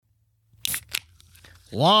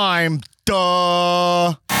Lime,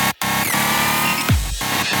 duh.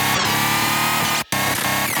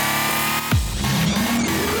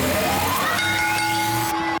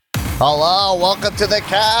 Hello, welcome to the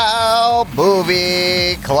Cow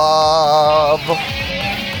Movie Club.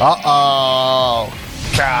 Uh-oh.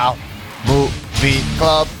 Cow Movie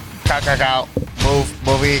Club. Cow.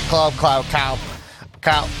 Movie Club. Cow.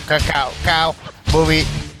 Movie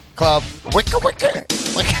Club. Wicka.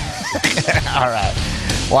 All right.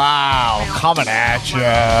 Wow, coming at you.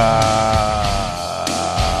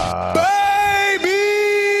 Baby!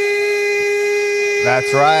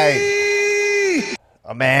 That's right.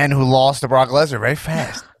 A man who lost to Brock Lesnar very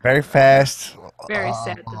fast. Very fast. Very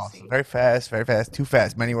sad to see. Very fast. Too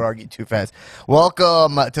fast. Many would argue too fast.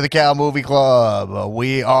 Welcome to the Cow Movie Club.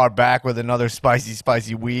 We are back with another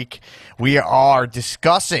spicy week. We are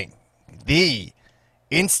discussing the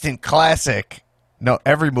instant classic. No,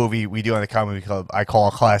 every movie we do on the Cow Movie Club, I call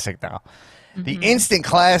a classic now. Mm-hmm. The instant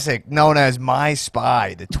classic known as My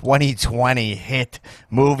Spy, the 2020 hit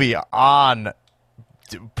movie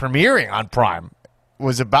premiering on Prime,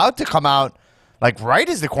 was about to come out like right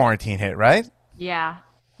as the quarantine hit, right? Yeah.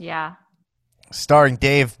 Starring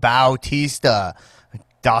Dave Bautista,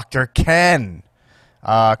 Dr. Ken,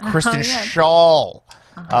 Kristen Schaal,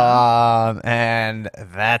 and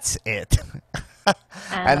that's it.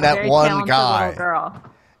 And that one guy. Little girl.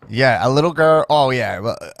 Yeah, a little girl. Oh, yeah.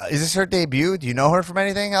 Well, is this her debut? Do you know her from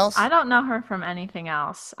anything else? I don't know her from anything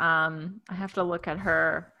else. I have to look at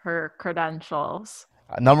her credentials.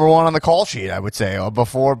 Number one on the call sheet, I would say,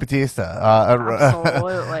 before Batista.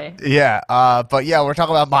 Absolutely. Yeah, but yeah, we're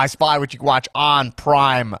talking about My Spy, which you can watch on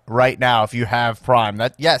Prime right now if you have Prime.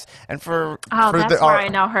 Yes, and that's where I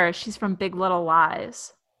know her. She's from Big Little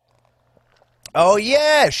Lies. Oh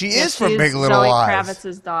yeah, she is from Big Little Lies. Zoe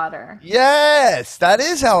Kravitz's daughter. Yes, that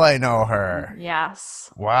is how I know her. Yes.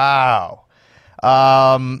 Wow.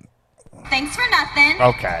 Thanks for nothing.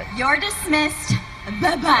 Okay. You're dismissed.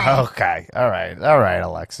 Bye-bye. Okay. All right,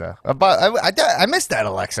 Alexa. But I missed that,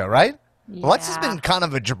 Alexa, right? Yeah. Alexa's been kind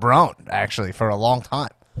of a jabron, actually, for a long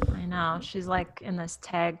time. I know. She's like in this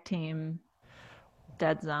tag team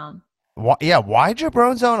dead zone. Why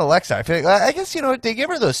Jabron Zone Alexa? I guess, they give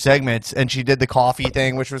her those segments, and she did the coffee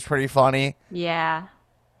thing, which was pretty funny. Yeah.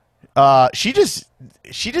 She does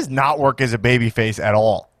not work as a babyface at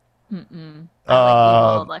all. Mm-mm. I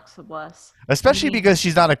like evil Alexa Bliss. Especially because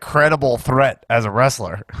she's not a credible threat as a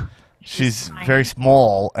wrestler. She's very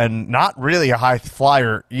small and not really a high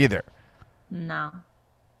flyer either. No.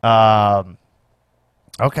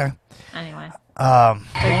 Okay. Anyway. Big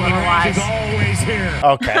Little Lies. Always here.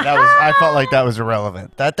 Okay, I felt like that was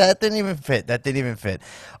irrelevant. That didn't even fit.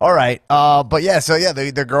 All right. But yeah,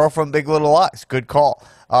 the girl from Big Little Lies. Good call.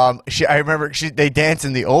 I remember they dance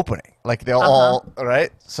in the opening. Like they'll all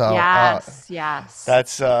right. So yes.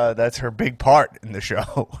 That's her big part in the show.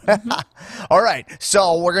 Mm-hmm. All right.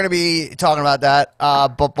 So we're gonna be talking about that.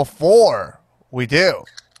 But before we do,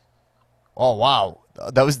 oh wow.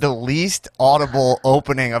 That was the least audible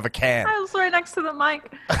opening of a can. I was right next to the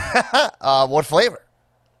mic. What flavor?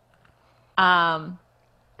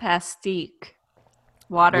 Pastique.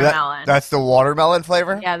 Watermelon. That's the watermelon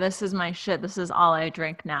flavor? Yeah, this is my shit. This is all I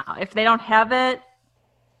drink now. If they don't have it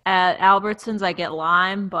at Albertsons, I get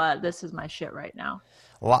lime, but this is my shit right now.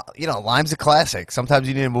 Well, lime's a classic. Sometimes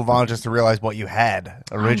you need to move on just to realize what you had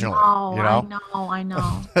originally. I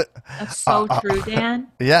know. That's so true, Dan.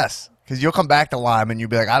 Yes. Because you'll come back to lime and you'll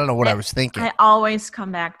be like, I don't know what I was thinking. I always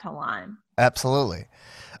come back to lime. Absolutely.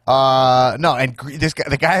 No, and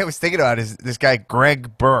the guy I was thinking about is this guy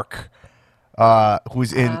Greg Burke,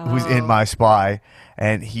 who's in My Spy,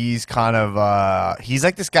 and he's kind of he's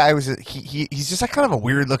like this guy he's just like kind of a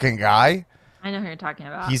weird looking guy. I know who you're talking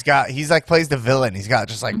about. He's like plays the villain. He's got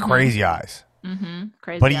just like crazy eyes. Mm-hmm.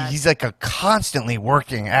 Crazy. But eyes. He's like a constantly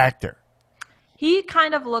working actor. He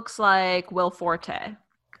kind of looks like Will Forte.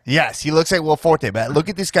 Yes, he looks like Will Forte, but look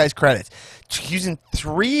at this guy's credits. He's in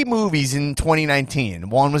 3 movies in 2019.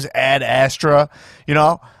 One was Ad Astra,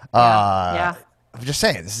 Yeah. I'm just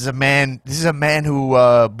saying, this is a man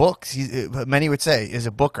who books. Many would say is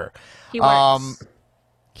a booker. He works.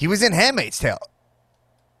 He was in Handmaid's Tale.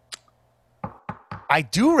 I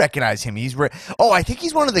do recognize him. I think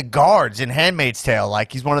he's one of the guards in Handmaid's Tale.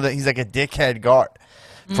 Like he's like a dickhead guard.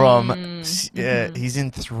 He's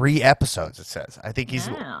in 3 episodes, it says. I think he's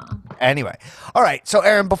anyway. All right, so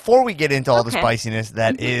Aaron, before we get into all the spiciness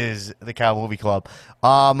that is the Cow Movie Club,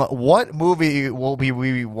 what movie will we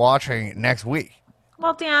be watching next week?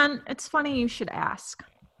 Well, Dan, it's funny you should ask.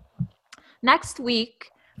 Next week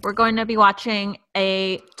we're going to be watching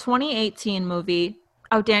a 2018 movie.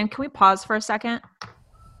 Oh, Dan, can we pause for a second?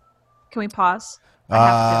 Can we pause? I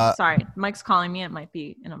have to. Sorry, Mike's calling me. It might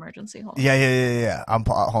be an emergency. Hold on. Yeah. Hold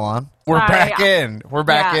on. We're Sorry. back in. We're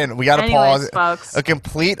back Yeah. in. We got to Anyways, pause. folks. A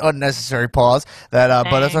complete unnecessary pause. But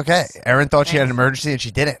it's okay. Thanks. Erin thought she had an Thanks. emergency and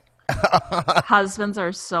she didn't. Husbands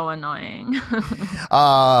are so annoying.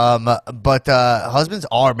 But husbands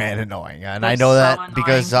are man annoying, and I They're know so that annoying,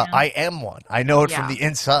 because man. I am one. I know it from Yeah. the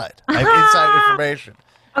inside. I have inside information.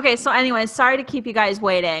 Okay, so anyways, sorry to keep you guys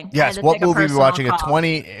waiting. I Yes. had to what take a movie are we personal watching? call. A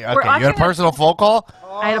 20. Okay. You had watching a personal phone call.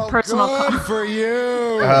 I had a personal call. for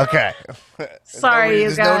you. Okay. Sorry, you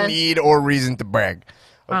There's guys. no need or reason to brag.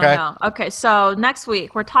 Oh, Okay. no. Okay, so next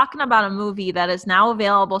week we're talking about a movie that is now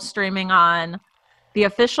available streaming on the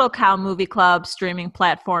official Cow Movie Club streaming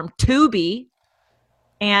platform Tubi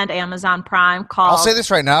and Amazon Prime called I'll say this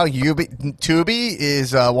right now. Tubi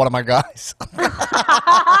is one of my guys.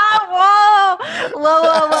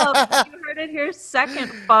 whoa. You heard it here second,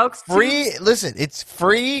 folks. Free. Listen, it's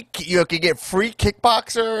free. You can get free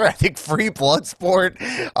Kickboxer. I think free Bloodsport.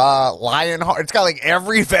 Lionheart. It's got like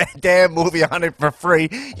every damn movie on it for free.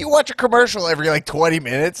 You watch a commercial every like 20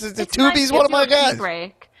 minutes. It's Tubi's nice one to of my give you a tea guys.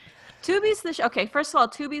 break. Tubi's the okay. First of all,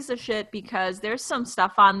 Tubi's the shit because there's some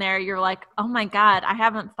stuff on there. You're like, oh my god, I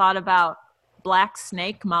haven't thought about Black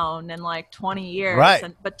Snake Moan in like 20 years, Right.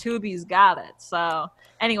 but Tubi's got it. So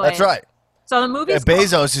anyway, That's right. So the movie's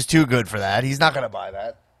Bezos is too good for that. He's not gonna buy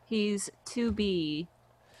that. he's Tubi.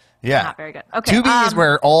 Yeah. Not very good. Okay, Tubi is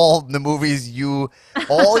where all the movies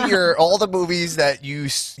all the movies that you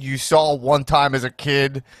saw one time as a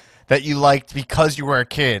kid that you liked because you were a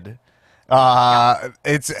kid. But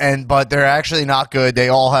they're actually not good. They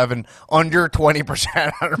all have an under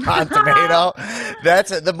 20% on Rotten Tomato.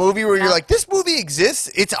 That's the movie where you're like, this movie exists.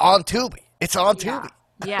 It's on Tubi. It's on Tubi.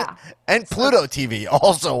 Yeah, And Pluto TV,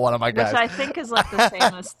 also one of my which guys. I think is like the same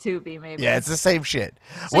as Tubi, maybe. Yeah, it's the same shit.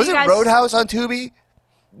 So Was you it guys- Roadhouse on Tubi?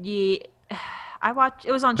 Yeah, I watched.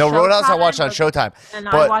 It was on. No, Showtime, Roadhouse I watched on but- Showtime. and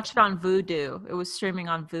I But watched it on Vudu. It was streaming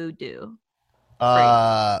on Vudu.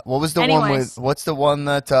 what was the one Anyways. with? What's the one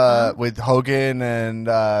that with Hogan and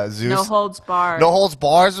Zeus? No Holds Barred. No Holds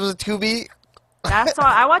Bars was a Tubi. That's all.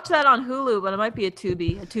 I watched that on Hulu, but it might be a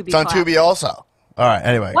Tubi. It's on Tubi also. All right.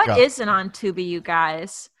 Anyway, What go. isn't on Tubi, you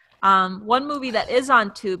guys? One movie that is on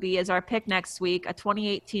Tubi is our pick next week, a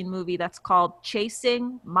 2018 movie that's called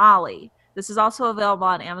Chasing Molly. This is also available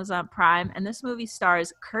on Amazon Prime, and this movie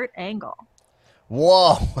stars Kurt Angle.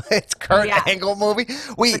 Whoa, it's Kurt Yeah. Angle movie.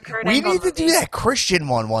 Wait, Kurt we Angle need to do movie. that Christian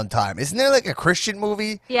one time. Isn't there like a Christian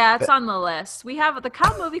movie? Yeah, it's on the list. We have the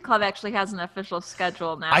Cow Movie Club actually has an official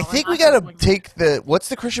schedule now. I We're think not we gotta just looking- take the. What's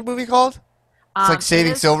the Christian movie called? It's like it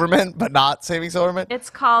Saving is- Silverman, but not Saving Silverman. It's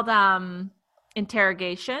called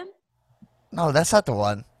Interrogation. No, that's not the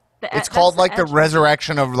one. The- It's that's called like the Edge-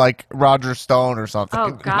 resurrection of like Roger Stone or something.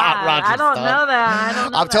 Oh God, Not Roger I don't Stone. know that. I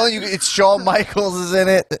don't know I'm telling you, it's Shawn Michaels is in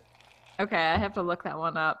it. Okay, I have to look that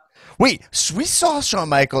one up. Wait, we saw Shawn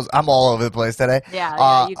Michaels. I'm all over the place today.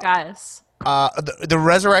 Yeah, you guys. The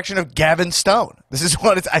resurrection of Gavin Stone. This is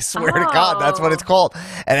what it's. I swear to God, that's what it's Oh. called,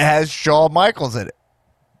 and it has Shawn Michaels in it.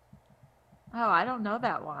 Oh, I don't know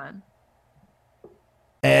that one.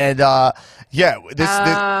 And yeah, this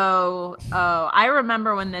Oh, I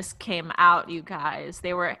remember when this came out, you guys.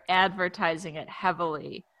 They were advertising it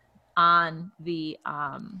heavily on the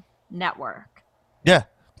network. yeah.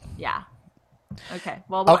 Yeah. Okay.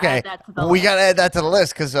 Well, we'll Okay, add that to the we list. gotta add that to the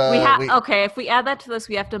list because Okay, if we add that to the list,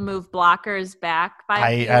 we have to move blockers back by I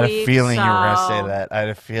a few had a weeks, feeling you were gonna say so that. I had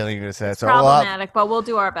a feeling you were gonna say that. It's So we'll have- problematic, but we'll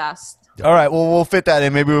do our best. all right, well we'll fit that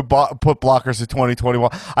in. Maybe we'll put blockers to 2021.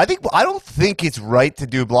 I don't think it's right to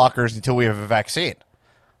do blockers until we have a vaccine.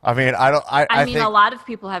 I mean, I mean, think a lot of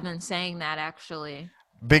people have been saying that actually.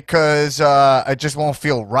 because it just won't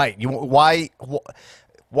feel right.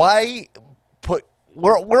 Why put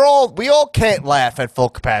we all can't laugh at full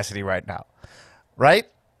capacity right now, right?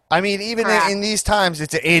 I mean, even Correct. in these times,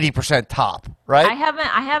 it's an 80% top, right? I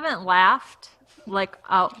haven't laughed like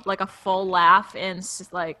a full laugh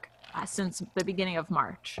since the beginning of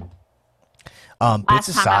March. Bits Last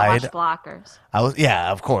time I aside, watched blockers.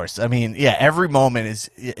 of course. I mean, yeah, every moment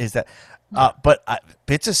is that. But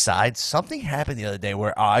bits aside, something happened the other day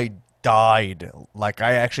where I died. Like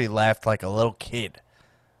I actually laughed like a little kid.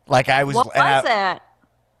 Like I was. What was it?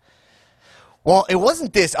 Well, it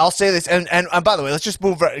wasn't this. I'll say this, and by the way, let's just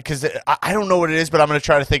move because I don't know what it is, but I'm gonna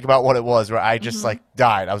try to think about what it was. Where I just like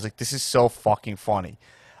died. I was like, this is so fucking funny.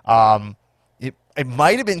 It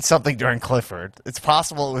might have been something during Clifford. It's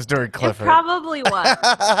possible it was during It Clifford. probably was.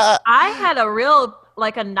 I had a real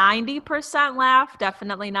like a 90% laugh,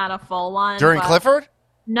 definitely not a full one. During but Clifford?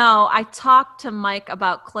 No, I talked to Mike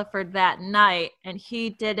about Clifford that night, and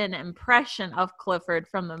he did an impression of Clifford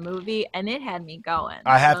from the movie, and it had me going.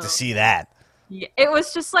 I have to So see that. yeah, it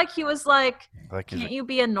was just like he was like, Like, "Can't you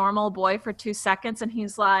be a normal boy for 2 seconds?" And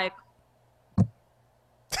he's like,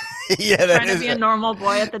 yeah, that trying to is. be a normal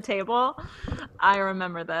boy at the table. I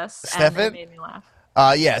remember this, and Stefan? it made me laugh.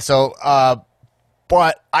 Yeah. So,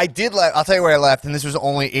 but I did laugh. I'll tell you where I laughed, and this was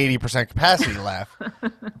only 80% capacity laugh.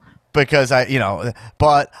 Because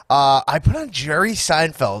but I put on Jerry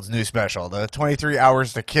Seinfeld's new special, the 23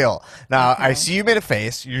 Hours to Kill. Now I Okay. see you made a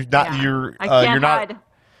face. You're not. Yeah. You're. I can't You're not. hide.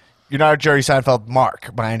 You're not a Jerry Seinfeld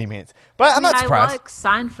mark by any means. But I'm I mean, not I surprised. like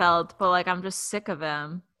Seinfeld, but like I'm just sick of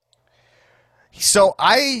him. So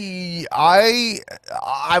I'm a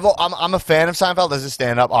fan of Seinfeld as a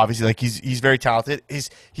stand-up. Obviously, like he's very talented.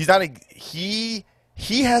 He's not a he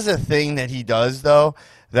has a thing that he does though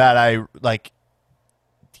that I like.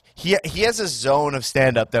 He has a zone of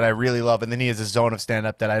stand-up that I really love, and then he has a zone of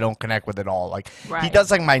stand-up that I don't connect with at all. Like he Right.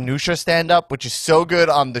 does like minutia stand-up, which is so good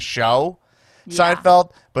on the show, Yeah.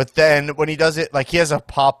 Seinfeld. But then when he does it, like he has a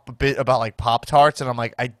bit about like Pop-Tarts, and I'm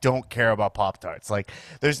like, I don't care about Pop-Tarts. Like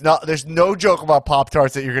there's no joke about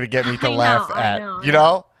Pop-Tarts that you're gonna get me to I know, laugh I at. know, You yeah.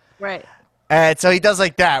 know? Right. And so he does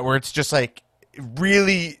like that, where it's just like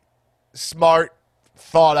really smart,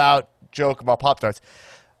 thought out joke about Pop-Tarts.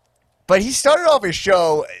 But he started off his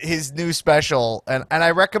show, his new special, and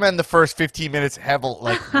I recommend the first 15 minutes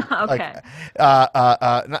heavily. Okay.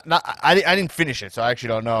 I didn't finish it, so I actually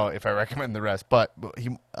don't know if I recommend the rest. But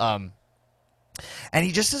and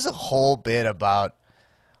he just does a whole bit about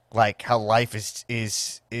like how life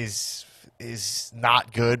is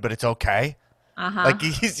not good, but it's okay. Uh-huh. Like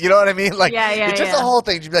he's, you know what I mean? Like Yeah, it's just yeah. a whole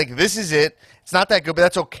thing. You'd be like, this is it. It's not that good, but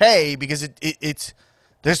that's okay because it's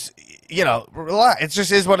there's relax. It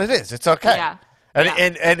just is what it is. It's okay. Yeah. And, Yeah.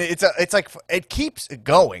 and it's like it keeps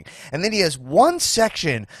going. And then he has one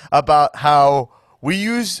section about how we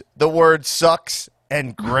use the word sucks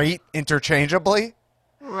and great interchangeably.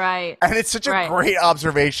 Right. And it's such a Right. great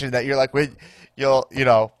observation that you're like,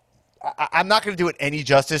 I'm not going to do it any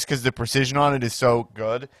justice because the precision on it is so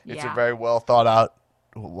good. It's a Yeah. very well thought out,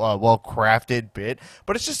 well crafted bit,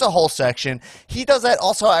 but it's just a whole section. He does that.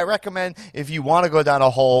 Also, I recommend if you want to go down a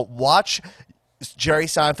hole, watch Jerry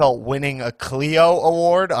Seinfeld winning a Clio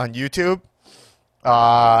Award on YouTube.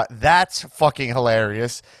 That's fucking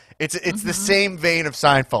hilarious. It's the same vein of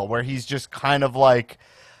Seinfeld where he's just kind of like,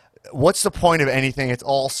 what's the point of anything? It's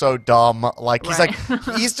all so dumb. Like he's Right. like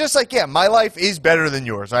he's just like, yeah, my life is better than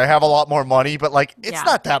yours. I have a lot more money, but like it's Yeah.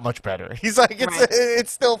 not that much better. He's like Right.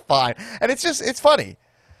 it's still fine. And it's funny.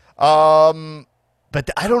 But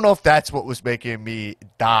I don't know if that's what was making me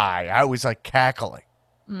die. I was like cackling.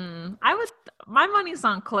 My money's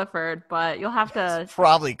on Clifford, but you'll have to.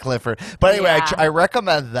 Probably Clifford. But anyway, Yeah. I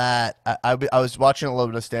recommend that. I was watching a little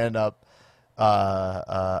bit of stand-up.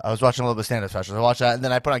 I was watching a little bit of stand-up specials. I watched that, and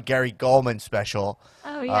then I put on Gary Goldman's special,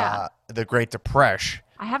 Oh yeah. The Great Depression.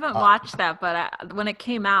 I haven't watched that, but when it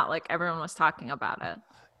came out, like everyone was talking about it.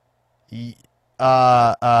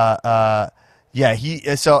 Yeah.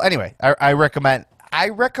 So anyway, I recommend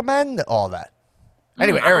all that.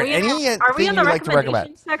 Anyway, Are Erin, we in the- anything are we in the you'd like to recommend?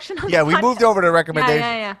 recommendation section? Of Yeah, the we moved podcast? over to recommendation.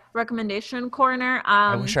 Yeah. Recommendation corner.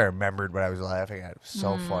 I wish I remembered what I was laughing at. It was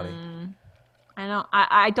so funny. I know.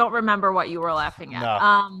 I don't remember what you were laughing at.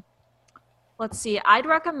 No. Let's see. I'd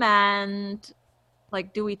recommend.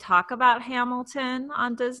 Like, do we talk about Hamilton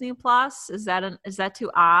on Disney Plus? Is that too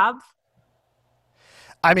ob?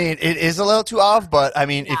 I mean, it is a little too off, but I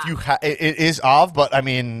mean, if Yeah. you it is off, but I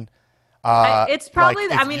mean, It's probably.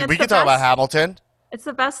 like, I mean, it's we the can talk about best- Hamilton. It's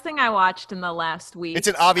the best thing I watched in the last week. It's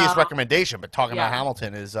an obvious So, recommendation, but talking about yeah.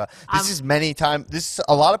 Hamilton is this is many times. This is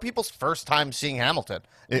a lot of people's first time seeing Hamilton.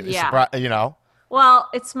 Yeah. Well,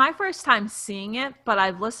 it's my first time seeing it, but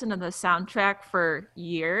I've listened to the soundtrack for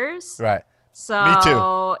years. Right. So Me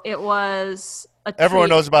too. it was a Everyone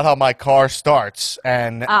treat. knows about how my car starts,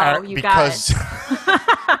 and You because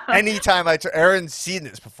anytime Aaron's seen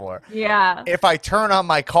this before. Yeah. If I turn on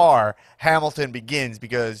my car, Hamilton begins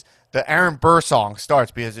because the Aaron Burr song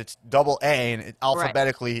starts because it's double A and it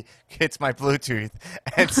alphabetically hits my Bluetooth.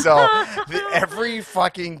 And so every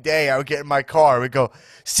fucking day I would get in my car, it would go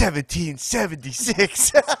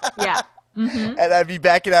 1776. Yeah. And I'd be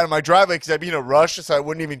backing out of my driveway because I'd be in a rush, so I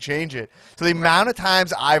wouldn't even change it. So the amount of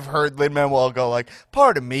times I've heard Lin-Manuel go like,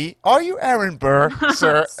 "Pardon me, are you Aaron Burr,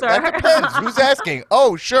 sir?" Sir. That depends. Who's asking?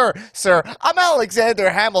 Oh, sure, sir. I'm Alexander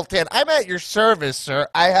Hamilton. I'm at your service, sir.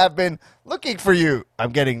 I have been looking for you.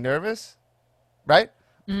 I'm getting nervous, right?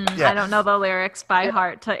 I don't know the lyrics by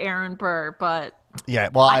heart to Aaron Burr, but Yeah.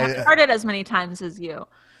 Well, I haven't heard it as many times as you.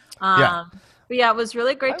 Yeah. But yeah, it was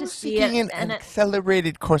really great I to was see seeking it. an And it,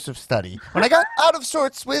 accelerated course of study. When I got out of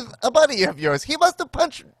sorts with a buddy of yours, I must have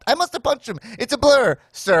punched him. It's a blur,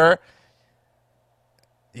 sir.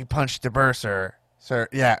 You punched the bursar, sir.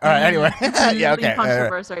 Yeah. All right. Anyway. Yeah. Okay. you punched the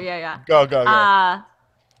bursar. Yeah, yeah. Go.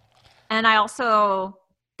 And I also,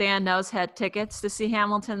 Dan knows, had tickets to see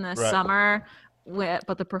Hamilton this Right. summer,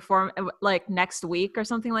 but like next week or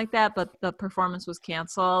something like that. But the performance was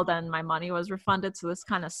canceled and my money was refunded, so this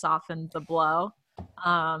kind of softened the blow.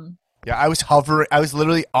 Yeah, I was hovering. I was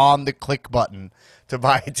literally on the click button to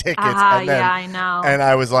buy tickets, and then, yeah, I know. and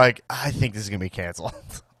I was like, I think this is gonna be canceled.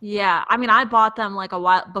 Yeah, I mean, I bought them like a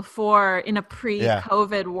while before in a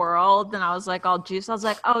pre-COVID world, and I was like all juiced. I was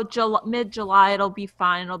like, oh, mid-July, it'll be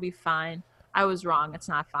fine. It'll be fine. I was wrong. It's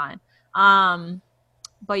not fine.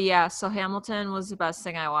 But yeah, so Hamilton was the best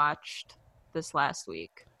thing I watched this last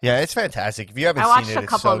week. Yeah, it's fantastic. If you haven't I watched seen it, a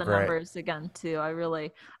couple it's so of the great. numbers again too.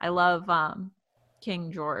 I love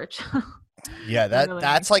King George. Yeah, really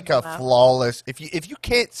that's makes like me a laugh. flawless. If you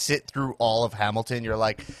can't sit through all of Hamilton, you're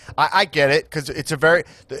like, I get it because it's a very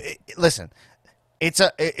listen.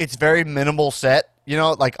 It's very minimal set, you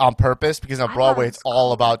know, like on purpose because on I Broadway thought it's it was all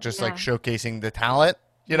cool. about just like Yeah. showcasing the talent,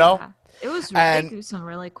 you know. Yeah. It was And- they do some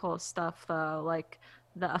really cool stuff though, like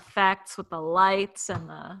the effects with the lights and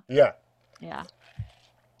the yeah.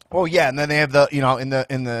 Well, yeah, and then they have the in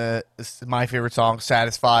the my favorite song,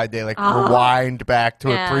 "Satisfied." They like Oh. rewind back to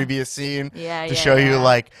Yeah. a previous scene Yeah, to yeah, show you yeah.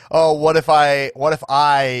 like, oh, what if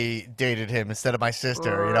I dated him instead of my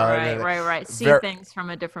sister? You know, and Right. See ver- things from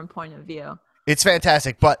a different point of view. It's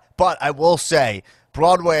fantastic, but I will say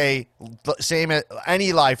Broadway, same as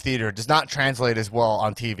any live theater, does not translate as well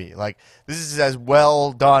on TV. Like this is as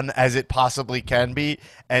well done as it possibly can be,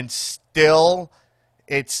 and still,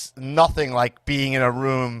 it's nothing like being in a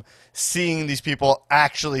room seeing these people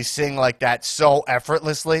actually sing like that so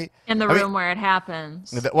effortlessly. In the I mean, room where it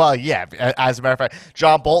happens. well, yeah. As a matter of fact,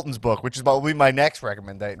 John Bolton's book, which is probably my next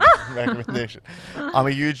recommendation. I'm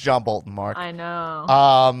a huge John Bolton mark. I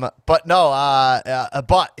know. But no.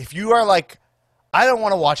 But if you are like, I don't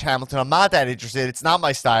want to watch Hamilton. I'm not that interested. It's not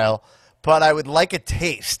my style. But I would like a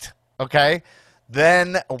taste. Okay.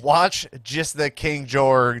 Then watch just the King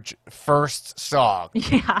George first song.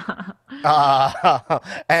 Yeah.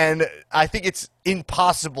 And I think it's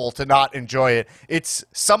impossible to not enjoy it. It's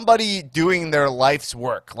somebody doing their life's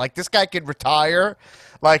work. Like this guy could retire.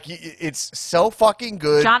 Like it's so fucking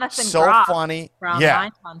good. Jonathan so Groff funny. From Yeah.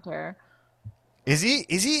 Mindhunter. Is he?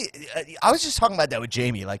 I was just talking about that with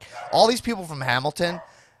Jamie. Like all these people from Hamilton,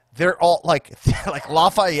 they're all like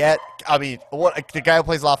Lafayette. I mean, what the guy who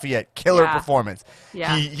plays Lafayette, killer Yeah. performance.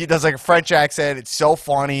 Yeah. He does like a French accent. It's so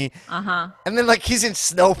funny. Uh-huh. And then like he's in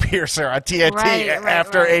Snowpiercer on TNT Right,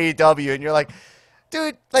 after right. AEW, and you're like,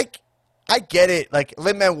 dude, like I get it. Like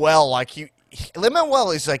Lin-Manuel, like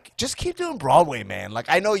Lin-Manuel is like, just keep doing Broadway, man. Like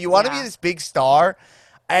I know you want to be Yeah. this big star.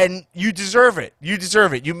 And you deserve it. You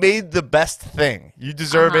deserve it. You made the best thing. You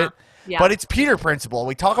deserve Uh-huh. it. Yeah. But it's Peter principle.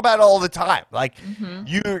 We talk about it all the time. Like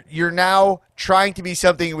you're now trying to be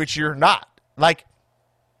something which you're not. Like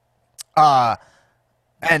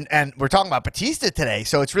and we're talking about Batista today.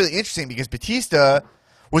 So it's really interesting because Batista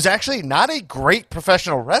was actually not a great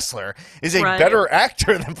professional wrestler, is a Right. better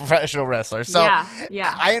actor than professional wrestler. So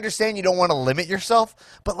Yeah. I understand you don't want to limit yourself,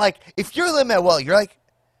 but like if you're Lin-Manuel, you're like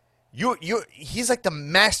he's like the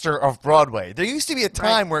master of Broadway. There used to be a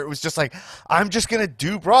time where it was just like, I'm just gonna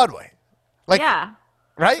do Broadway, like Yeah.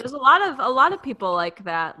 right? There's a lot of people like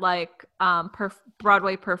that, like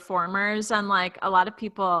Broadway performers, and like a lot of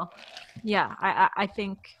people. Yeah, I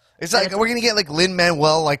think It's like we're gonna get like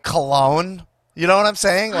Lin-Manuel like Cologne. You know what I'm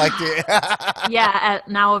saying? Like,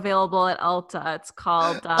 now available at Ulta. It's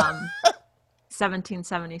called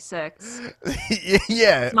 1776.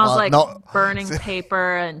 yeah, Smells well, like no, burning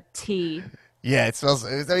paper and tea. yeah. It smells. I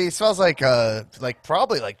mean, it smells like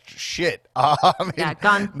probably like shit. I mean, Yeah,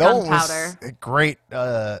 no one was gunpowder. great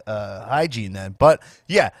hygiene then, but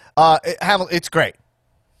yeah, it's great.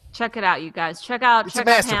 Check it out, you guys. Check out It's a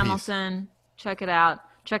masterpiece. Hamilton. Check it out.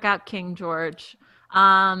 Check out King George.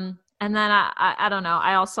 And then I don't know.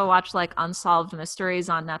 I also watched like Unsolved Mysteries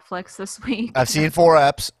on Netflix this week. I've seen 4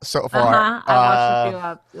 eps so far. I watched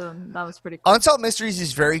a few up. That was pretty cool. Unsolved Mysteries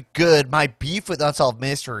is very good. My beef with Unsolved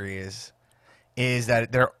Mysteries is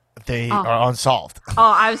that they are unsolved. Oh,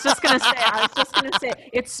 I was just gonna say,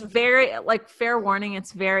 it's very, like, fair warning,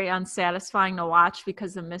 it's very unsatisfying to watch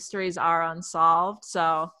because the mysteries are unsolved.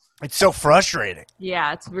 So It's so frustrating.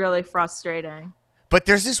 yeah, it's really frustrating. But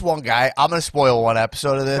there's this one guy. I'm gonna spoil one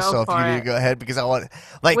episode of this, Go so if you for need it. to go ahead, because I want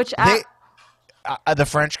like Which the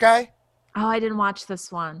French guy. Oh, I didn't watch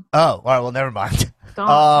this one. Oh, all right. Well, never mind. Don't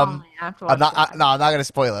tell me. I have to watch I'm not. it. No, I'm not gonna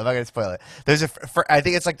spoil it. I'm not gonna spoil it. There's I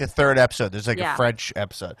think it's like the third episode. There's like a Yeah. French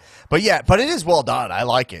episode. But yeah, but it is well done. I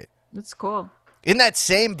like it. It's cool. In that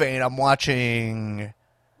same vein, I'm watching.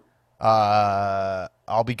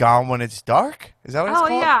 I'll Be Gone When It's Dark. Is that what it's Oh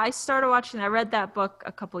called? yeah, I started watching. I read that book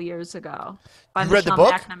a couple years ago by You read the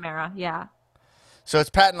Michelle book? McNamara. Yeah. So it's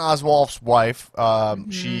Patton Oswalt's wife. Mm-hmm.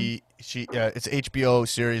 She it's an HBO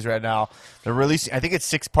series right now. They're releasing. I think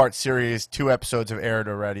it's 6-part series. 2 episodes have aired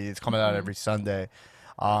already. It's coming out every Sunday,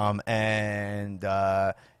 and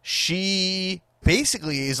she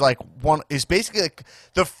basically is like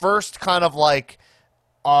the first kind of like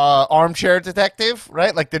armchair detective,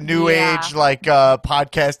 right? Like the new Yeah. age like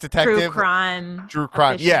podcast detective, True crime. True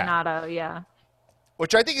crime, yeah. aficionado, yeah.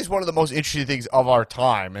 Which I think is one of the most interesting things of our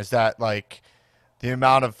time is that like the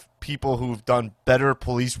amount of people who've done better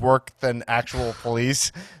police work than actual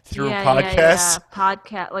police through podcasts.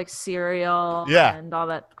 Podcast like Serial Yeah. and all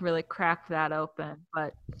that really cracked that open.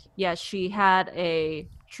 But yeah, she had a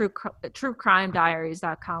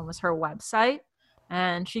truecrime.diaries.com was her website.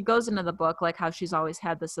 And she goes into the book like how she's always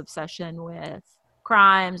had this obsession with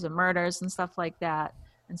crimes and murders and stuff like that.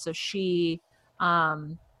 And so she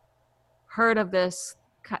heard of this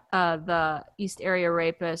the East Area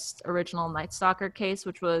Rapist original Night Stalker case,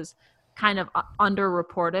 which was kind of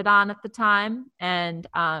underreported on at the time, and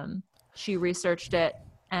she researched it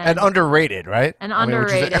And underrated, right? and I mean,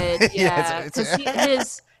 which is- underrated, yeah, yeah,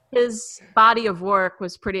 because his body of work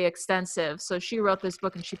was pretty extensive. So she wrote this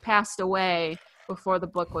book, and she passed away before the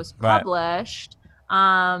book was Right. published.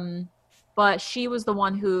 But she was the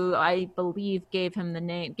one who I believe gave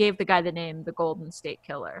the guy the name, the Golden State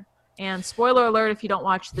Killer. And spoiler alert, if you don't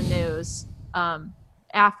watch the news,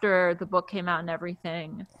 after the book came out and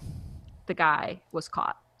everything, the guy was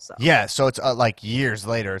caught. So Yeah, so it's like years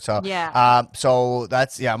later. So Yeah. so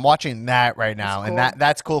I'm watching that right now, That's and cool.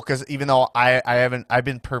 that's cool because even though I've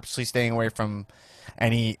been purposely staying away from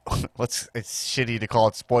any it's shitty to call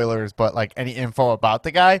it spoilers, but like any info about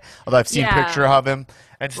the guy. Although I've seen Yeah. picture of him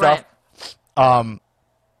and stuff.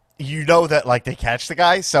 You know that like they catch the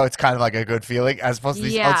guy, so it's kind of like a good feeling. As opposed to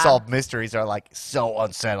these Yeah. unsolved mysteries are like so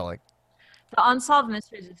unsettling. The Unsolved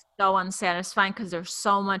Mysteries is so unsatisfying because there's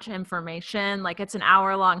so much information. Like it's an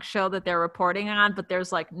hour-long show that they're reporting on, but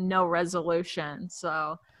there's like no resolution.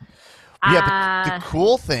 So Yeah, but the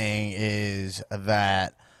cool thing is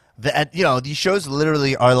that these shows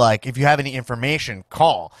literally are like, if you have any information,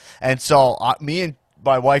 call. And so me and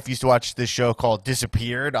my wife used to watch this show called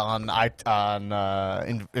Disappeared on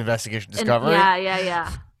Investigation Discovery.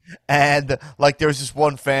 Yeah. And like there was this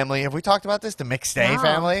one family. Have we talked about this? The McStay No.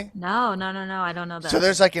 family? No. I don't know that. So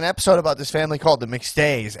there's like an episode about this family called the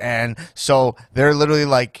McStays, and so they're literally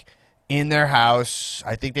like in their house.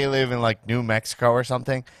 I think they live in like New Mexico or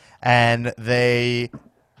something, and they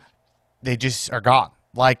just are gone.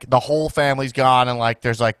 Like the whole family's gone, and like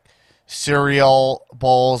there's like cereal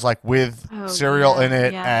bowls like with Oh, cereal yeah, in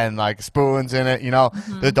it yeah. and like spoons in it. You know,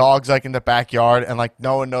 the dog's like in the backyard, and like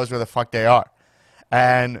no one knows where the fuck they are.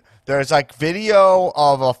 And there's like video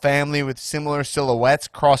of a family with similar silhouettes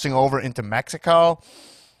crossing over into Mexico,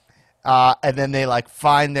 and then they like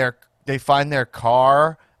find their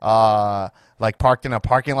car like parked in a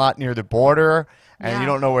parking lot near the border, and you Yeah.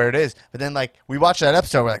 don't know where it is. But then like we watched that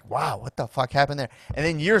episode, we're like, wow, what the fuck happened there? And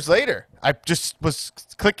then years later, I just was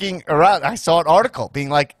clicking around, I saw an article being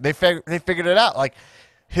like they figured it out. Like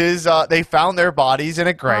they found their bodies in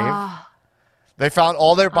a grave. Ah, They found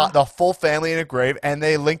all the full family in a grave, and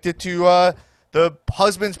they linked it to the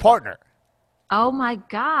husband's partner. oh my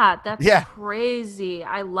God, that's Yeah. crazy.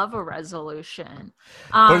 I love a resolution.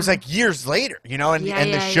 But it was like years later, you know, and Yeah, the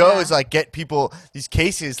yeah, shows yeah. like get people these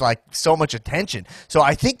cases like so much attention. So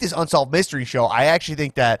I think this Unsolved Mystery show, I actually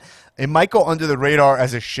think that it might go under the radar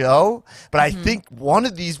as a show, but I Mm-hmm. think one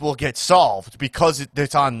of these will get solved because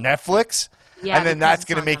it's on Netflix, Yeah, and then because that's it's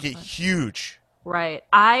going to on make it Netflix. huge. Right.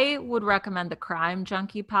 I would recommend the Crime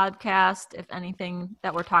Junkie podcast if anything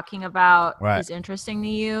that we're talking about Right. is interesting to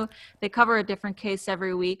you. They cover a different case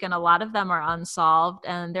every week, and a lot of them are unsolved,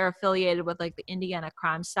 and they're affiliated with like the Indiana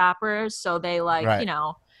Crime Stoppers. So they like, Right.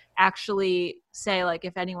 actually say like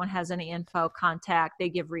if anyone has any info, contact. They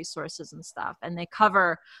give resources and stuff, and they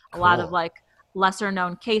cover a lot of Cool. like lesser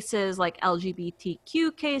known cases like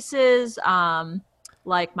LGBTQ cases,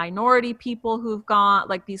 like minority people who've gone,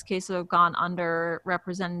 like these cases have gone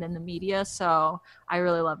underrepresented in the media. So I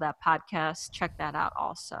really love that podcast. Check that out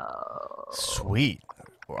also. Sweet.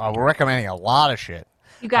 We're recommending a lot of shit.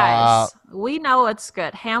 You guys, we know it's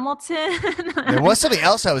good. Hamilton. There was something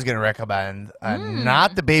else I was going to recommend,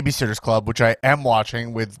 not the Babysitter's Club, which I am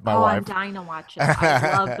watching with my wife. I'm dying to watch it.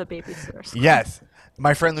 I love the Babysitter's Club. Yes.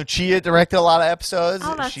 My friend Lucia directed a lot of episodes.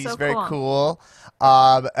 Oh, that's She's so very cool.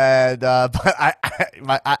 but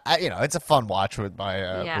it's a fun watch with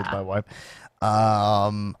my wife.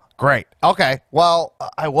 Great. Okay. Well,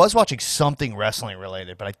 I was watching something wrestling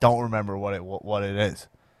related, but I don't remember what it is.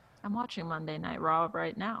 I'm watching Monday Night Raw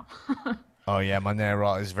right now. Oh yeah, Monday Night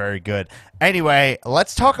Raw is very good. Anyway,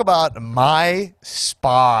 let's talk about My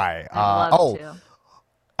Spy. I'd love to.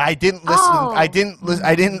 I didn't listen. I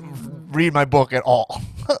didn't read my book at all.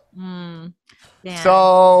 Damn.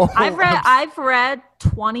 So I've read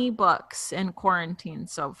 20 books in quarantine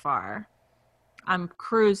so far. I'm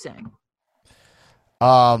cruising.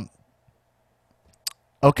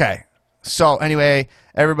 Okay. So anyway,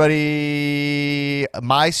 everybody,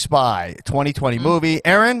 My Spy 2020 movie.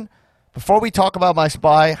 Aaron, before we talk about My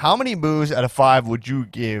Spy, how many moos out of 5 would you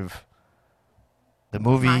give the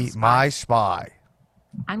movie My Spy?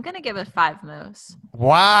 I'm going to give it 5 moos.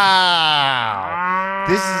 Wow.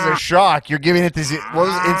 This is a shock. You're giving it this, what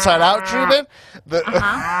was it, Inside Out treatment? No.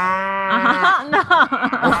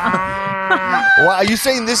 Wow, are you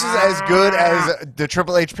saying this is as good as the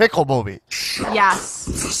Triple H Pickle movie?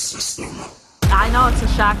 Yes. I know it's a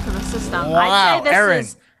shock to the system. Wow, I'd say this Aaron.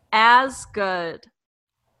 is as good,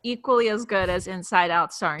 equally as good as Inside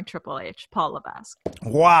Out starring Triple H, Paul Levesque.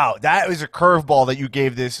 Wow, that was a curveball that you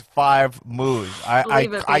gave this 5 moves.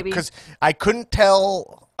 Believe it, baby. Because I couldn't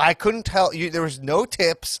tell. You. There was no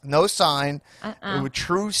tips, no sign. It was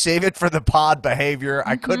true save it for the pod behavior.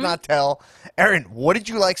 I could not tell. Aaron, what did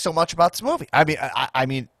you like so much about this movie? I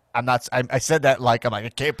mean, I'm not. I said that like I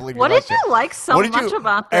can't believe. What did you like so much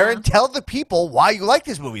about this? Aaron, tell the people why you like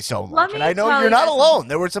this movie so much. And I know you're not alone.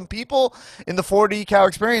 There were some people in the 4D Cal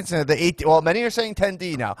experience and the 8D. Well, many are saying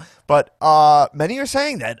 10D now, but many are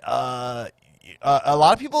saying that a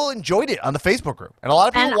lot of people enjoyed it on the Facebook group, and a lot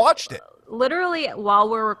of people watched it. Literally, while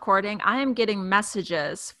we're recording, I am getting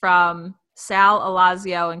messages from Sal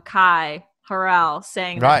Alazio and Kai Harrell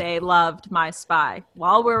saying that they loved My Spy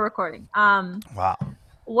while we're recording. Wow.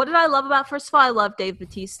 What did I love about? First of all, I love Dave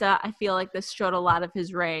Bautista. I feel like this showed a lot of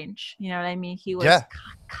his range. You know what I mean? He was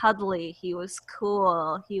cuddly. He was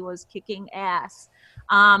cool. He was kicking ass.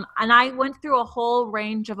 And I went through a whole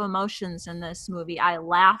range of emotions in this movie. I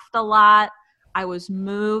laughed a lot. I was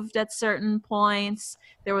moved at certain points.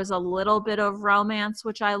 There was a little bit of romance,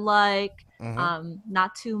 which I like.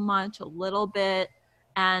 Not too much, a little bit.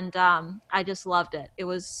 And I just loved it. It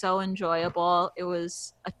was so enjoyable. It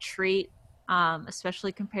was a treat.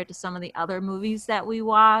 Especially compared to some of the other movies that we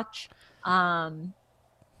watch.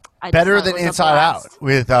 Better than Inside Out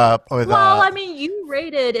with well, I mean, you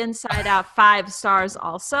rated Inside Out 5 stars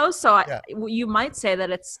also, so you might say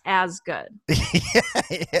that it's as good.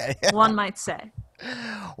 yeah. One might say.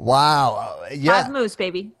 Wow. 5 moves,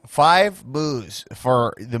 baby. 5 moves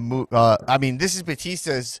for the movie. I mean, this is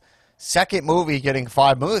Batista's second movie getting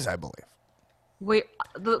 5 moves, I believe.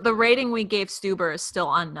 The rating we gave Stuber is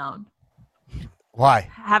still unknown. Why?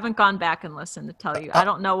 Haven't gone back and listened to tell you. I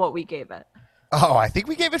don't know what we gave it. Oh, I think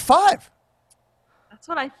we gave it 5. That's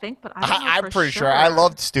what I think, but I don't know I'm pretty sure. I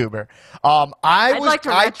loved Stuber. I'd like to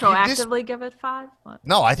retroactively give it 5. But...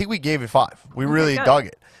 No, I think we gave it 5. We really dug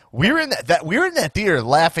it. We were in that theater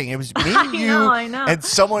laughing. It was me and you and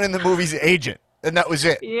someone in the movie's agent, and that was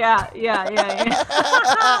it. Yeah. we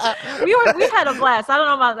had a blast. I don't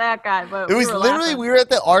know about that guy, but it was literally we were at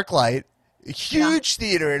the ArcLight, a huge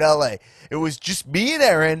theater in LA. It was just me and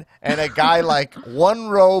Aaron and a guy like one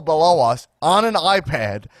row below us on an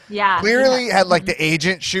iPad. Yeah. Clearly had like the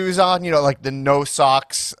agent shoes on, like the no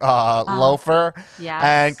socks loafer. Yes.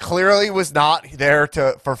 And clearly was not there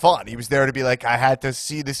for fun. He was there to be like, I had to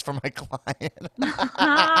see this for my client.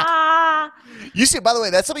 You see, by the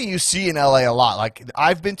way, that's something you see in LA a lot. Like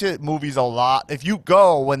I've been to movies a lot. If you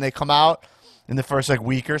go when they come out in the first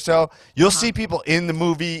week or so, you'll see people in the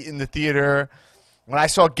movie, in the theater. When I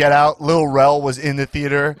saw Get Out, Lil Rel was in the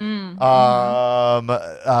theater.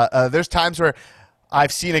 There's times where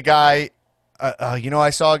I've seen a guy, I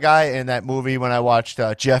saw a guy in that movie when I watched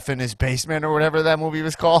Jeff in His Basement or whatever that movie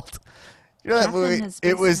was called. You know that movie?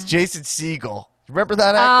 It was Jason Segel. Remember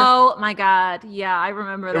that actor? Oh, my God. Yeah, I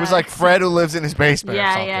remember that. It was like Fred who lives in his basement or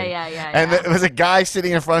something. Yeah. And there was a guy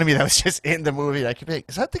sitting in front of me that was just in the movie. I could be like,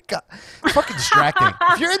 is that the guy? It's fucking distracting.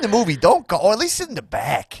 If you're in the movie, don't go. Or at least sit in the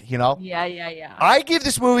back, Yeah. I give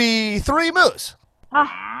this movie 3 moves.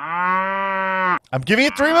 I'm giving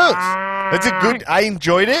it 3 moves. That's a good. I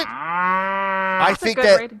enjoyed it. I think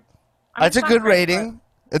that it's a good rating.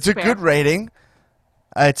 It's a good rating.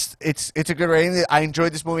 It's a good rating. I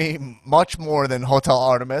enjoyed this movie much more than Hotel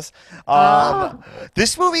Artemis.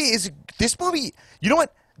 This movie. You know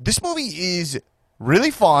what? This movie is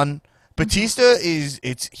really fun. Batista he's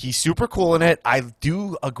super cool in it. I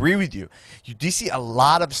do agree with you. You do see a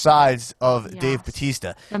lot of sides of Dave Yes.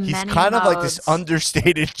 Batista. The He's many kind of like this modes.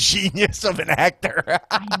 understated genius of an actor.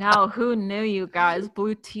 I know. Who knew, you guys?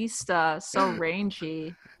 Bautista, so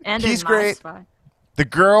rangy. And He's in great. My Spy. The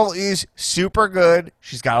girl is super good.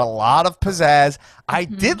 She's got a lot of pizzazz. I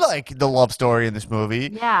did like the love story in this movie.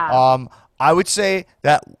 Yeah. I would say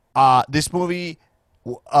that this movie,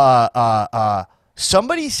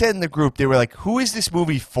 somebody said in the group, they were like, "Who is this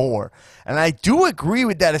movie for?" And I do agree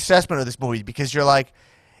with that assessment of this movie because you're like,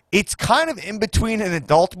 it's kind of in between an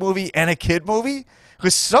adult movie and a kid movie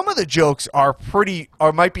because some of the jokes are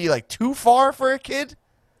might be like too far for a kid.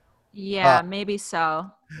 Yeah, maybe so.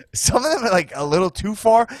 Some of them are like a little too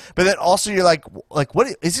far, but then also you're like what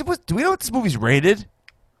is it? Do we know what this movie's rated?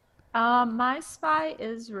 My Spy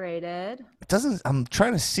is rated It doesn't. I'm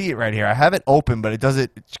trying to see it right here. I have it open, but it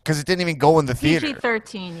doesn't because it didn't even go in the theater.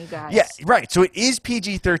 PG-13, you guys. Yeah, right. So it is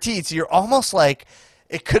PG-13. So you're almost like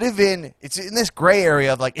it could have been. It's in this gray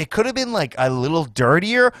area of like it could have been like a little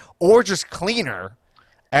dirtier or just cleaner.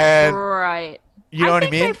 And Right. you know what I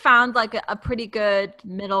think they mean? found like a pretty good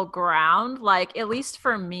middle ground. Like at least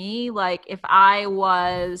for me, like if I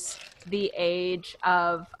was the age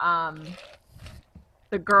of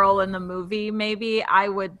the girl in the movie, maybe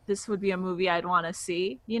this would be a movie I'd want to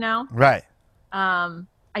see, you know? Right.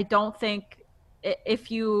 I don't think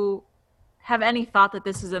if you have any thought that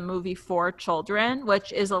this is a movie for children,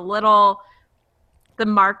 which is a little, the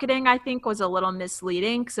marketing I think was a little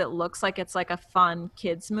misleading because it looks like it's like a fun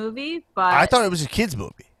kids movie, but I thought it was a kids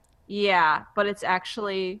movie. yeah, but it's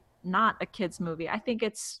actually not a kids movie. I think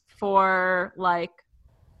it's for like,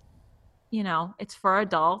 it's for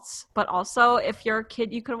adults, but also if you're a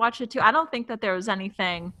kid, you can watch it too. I don't think that there was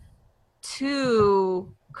anything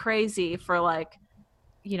too crazy for like,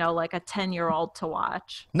 like a 10-year-old to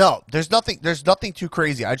watch. No, there's nothing. There's nothing too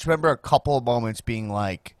crazy. I just remember a couple of moments being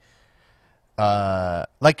like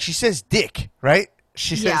she says "dick," right?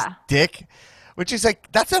 She says Yeah. "dick," which is like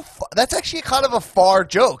that's actually kind of a far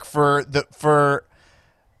joke for. Is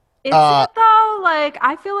it though? Like,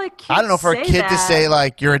 I feel like kids I don't know, for a say kid to that. say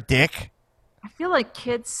like you're a dick. I feel like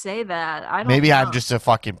kids say that. I don't Maybe know. I'm just a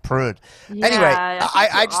fucking prude. Yeah, Anyway,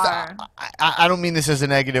 I think I don't mean this as a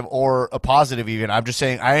negative or a positive even. I'm just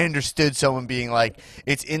saying I understood someone being like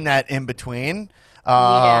it's in that in between.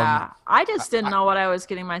 Yeah, I just didn't know what I was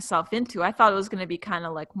getting myself into. I thought it was going to be kind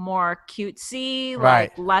of like more cutesy,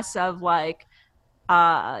 Right. like less of like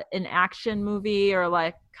an action movie or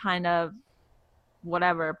like kind of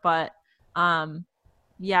whatever. But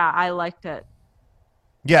yeah, I liked it.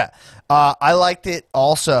 Yeah, I liked it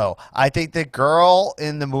also. I think the girl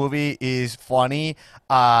in the movie is funny.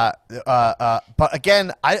 But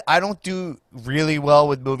again, I don't do really well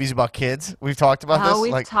with movies about kids. We've talked about this. Oh,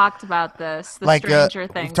 we've Like, talked about this. The like Stranger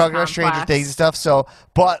Things. we've talked about Stranger complex. Things and stuff. So,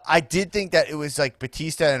 but I did think that it was like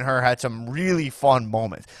Batista and her had some really fun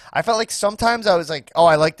moments. I felt like sometimes I was like, oh,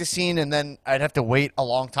 I like the scene, and then I'd have to wait a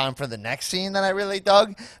long time for the next scene that I really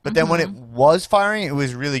dug. But then when it was firing, it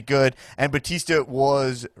was really good, and Batista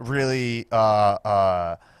was really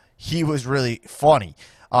he was really funny.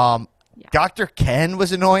 Dr. Ken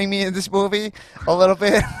was annoying me in this movie a little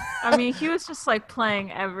bit. I mean, he was just like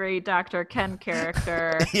playing every Dr. Ken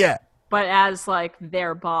character, Yeah. but as like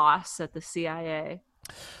their boss at the CIA.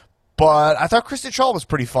 But I thought Kristen Shaw was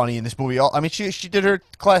pretty funny in this movie. I mean, she did her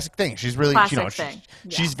classic thing. She's really, Classic thing.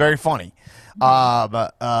 she's very funny.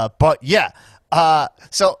 But yeah.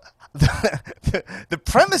 So the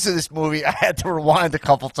premise of this movie, I had to rewind a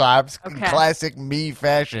couple times in Okay. classic me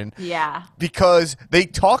fashion Yeah, because they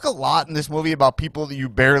talk a lot in this movie about people that you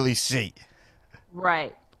barely see.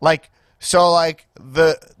 right. Like, so like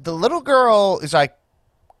the little girl is like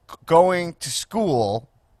going to school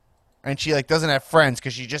and she like doesn't have friends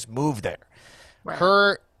because she just moved there. Right.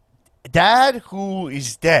 Her dad, who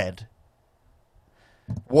is dead,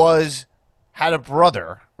 had a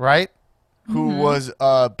brother, right? Who was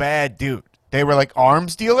a bad dude. They were like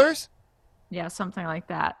arms dealers. Yeah, something like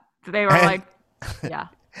that. They were And- like, yeah.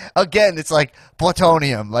 Again, it's like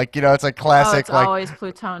plutonium. Like, it's like Oh, classic. it's like, always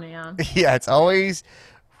plutonium. yeah, it's always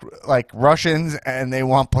like Russians and they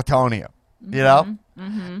want plutonium, you know?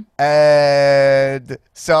 And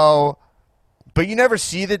so, but you never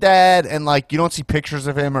see the dad and like you don't see pictures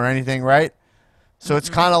of him or anything, right? So it's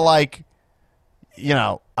kind of like,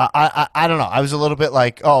 I don't know. I was a little bit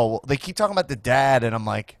like, oh, well, they keep talking about the dad and I'm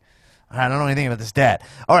like, I don't know anything about this dad.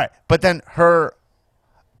 All right. But then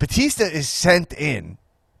Batista is sent in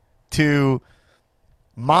to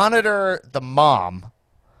monitor the mom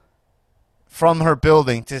from her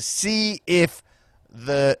building to see if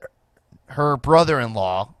her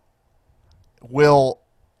brother-in-law will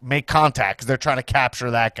make contact because they're trying to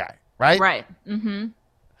capture that guy, right? Right. Mm-hmm.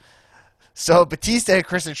 So Batista and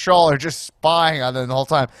Kristen Shaw are just spying on them the whole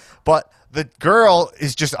time, but the girl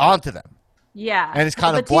is just onto them. Yeah. And it's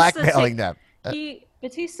kind of Batista's blackmailing them.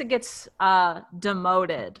 Batista gets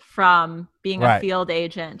demoted from being a field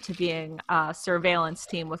agent to being a surveillance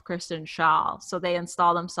team with Kristen Shaw. So they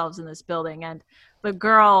install themselves in this building, and the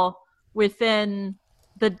girl, within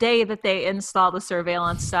the day that they install the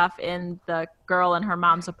surveillance stuff in the girl and her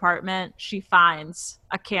mom's apartment, she finds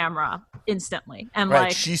a camera instantly. And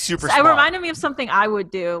like, she's super it smart. reminded me of something I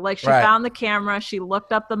would do. Like, she found the camera, she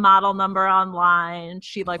looked up the model number online,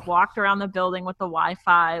 she like walked around the building with the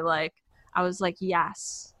Wi-Fi. Like, I was like,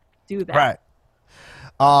 yes, do that. Right.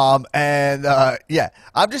 Yeah,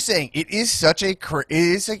 I'm just saying it is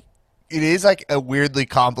like a weirdly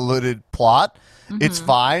convoluted plot. Mm-hmm. It's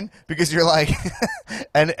fine because you're like,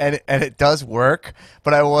 and it does work.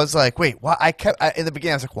 But I was like, wait, why? In the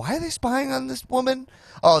beginning, I was like, why are they spying on this woman?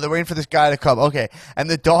 Oh, they're waiting for this guy to come. Okay, and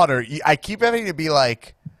the daughter, I keep having to be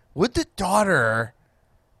like, would the daughter?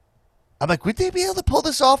 I'm like, would they be able to pull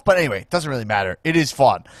this off? But anyway, it doesn't really matter. It is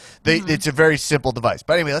fun. It's a very simple device.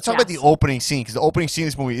 But anyway, let's talk about the opening scene, because the opening scene of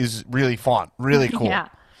this movie is really fun, really cool. Yeah.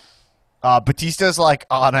 Batista's like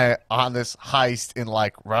on this heist in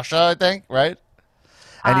like Russia, I think, right?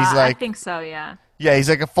 And he's like, I think so, yeah. Yeah, he's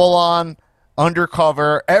like a full-on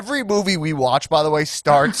undercover. Every movie we watch, by the way,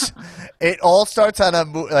 starts. It all starts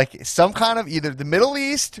on like some kind of either the Middle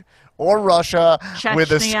East or Russia, Chechnya.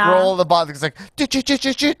 With a scroll on the bottom. It's like,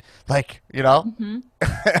 like, you know?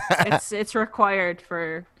 Mm-hmm. It's required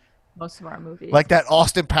for most of our movies. Like that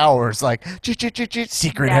Austin Powers, like,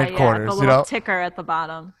 secret headquarters, the you little know? ticker at the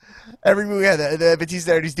bottom. Every movie, the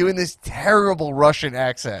Batista there, he's doing this terrible Russian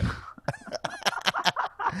accent.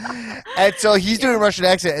 And so he's doing a Russian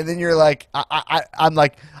accent, and then you're like, I'm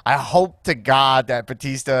like, I hope to God that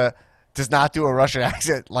Batista does not do a Russian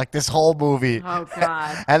accent like this whole movie. Oh,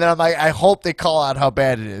 God. And then I'm like, I hope they call out how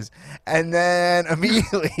bad it is. And then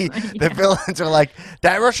immediately the villains are like,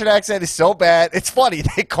 that Russian accent is so bad. It's funny.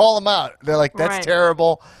 They call him out. They're like, that's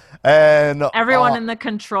terrible. And everyone in the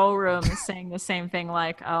control room is saying the same thing,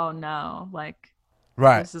 like, oh, no, like,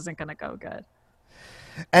 this isn't going to go good.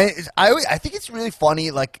 And I think it's really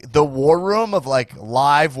funny, like the war room of like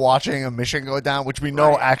live watching a mission go down, which we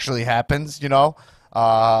know actually happens, you know,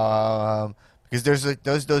 because there's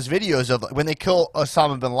those videos of when they kill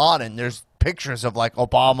Osama bin Laden. There's pictures of like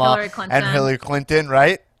Obama and Hillary Clinton,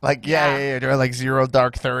 right? Like yeah, they're like 0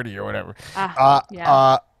 Dark 30 or whatever.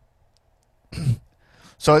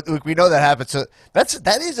 So we know that happens. So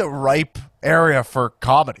that is a ripe area for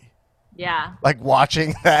comedy. Yeah. Like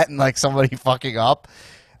watching that and like somebody fucking up.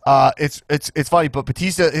 It's funny, but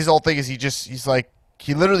Batista, his whole thing is he's like,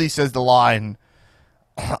 he literally says the line,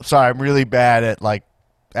 sorry, I'm really bad at like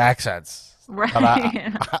accents. Right.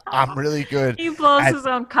 But I'm really good. He blows his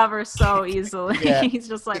own cover so easily. Yeah. He's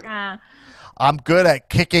just like, I'm good at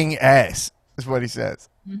kicking ass, is what he says.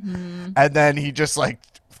 Mm-hmm. And then he just like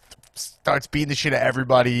starts beating the shit out of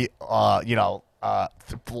everybody,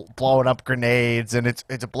 blowing up grenades, and it's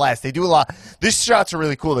a blast. They do a lot. These shots are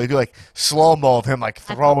really cool. They do like slow-mo of him like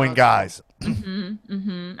throwing guys. Mm-hmm,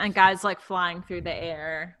 mm-hmm. And guys like flying through the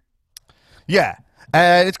air. Yeah.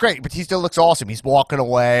 And it's great. Batista looks awesome. He's walking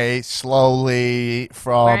away slowly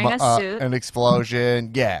from an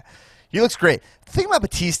explosion. Yeah. He looks great. The thing about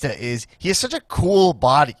Batista is he has such a cool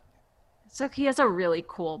body. So he has a really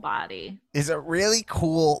cool body.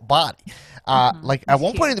 Like at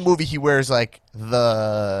one point in the movie, he wears like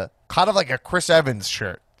the kind of like a Chris Evans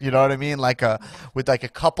shirt. You know what I mean? Like with like a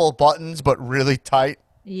couple buttons, but really tight.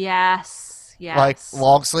 Yes. Like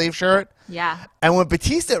long sleeve shirt. Yeah. And when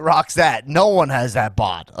Batista rocks that, no one has that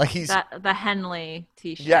bod. Like he's the Henley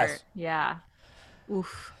t-shirt. Yes. Yeah.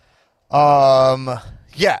 Oof.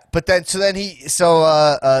 Yeah, but then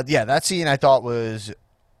that scene I thought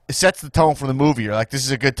sets the tone for the movie. You're like, this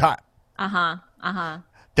is a good time.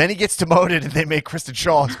 Then he gets demoted, and they make Kristen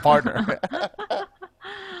Shaw his partner.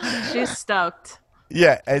 She's stoked.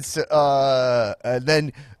 Yeah, it's and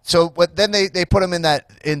then they put him in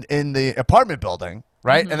the apartment building,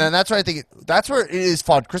 right? Mm-hmm. And then that's where it is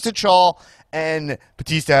fun. Kristen Shaw and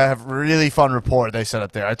Batista have really fun rapport they set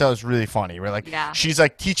up there. I thought it was really funny. We're like, she's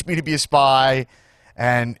like, teach me to be a spy,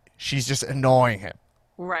 and she's just annoying him.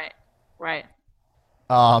 Right.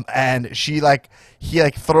 And he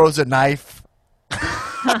throws a knife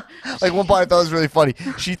Like one part I thought was really funny.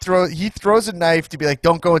 He throws a knife to be like,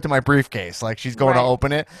 "Don't go into my briefcase." Like she's going to Right.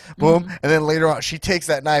 open it, boom, and then later on she takes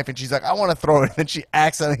that knife and she's like, "I want to throw it," and then she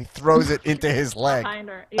accidentally throws it into his leg, Behind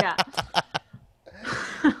her. Yeah.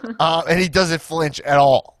 and he doesn't flinch at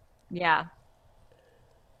all. Yeah.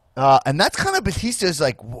 And that's kind of Batista's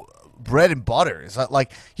like bread and butter. Is that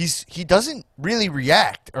like he doesn't really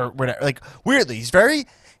react or whatever. Like weirdly,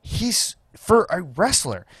 he's for a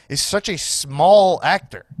wrestler is such a small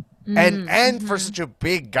actor, and for such a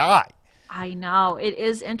big guy. I know. It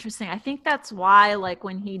is interesting. I think that's why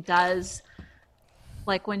when he does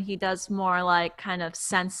more like kind of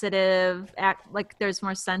sensitive act, like there's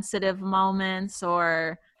more sensitive moments,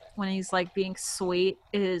 or when he's like being sweet,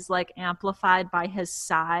 it is like amplified by his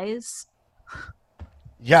size.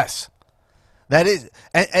 Yes. That is,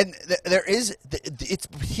 and there is, it's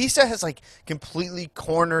Batista has like completely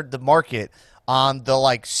cornered the market on the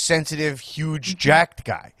like sensitive, huge, jacked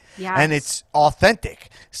guy, Yes. and it's authentic.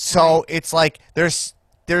 So it's like there's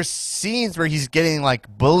scenes where he's getting like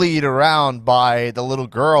bullied around by the little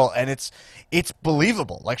girl, and it's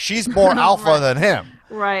believable. Like she's more alpha than him.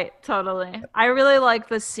 Right, totally. I really like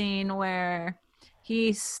the scene where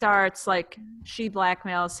he starts she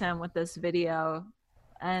blackmails him with this video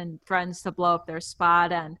and threatens to blow up their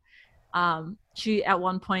spot, and she at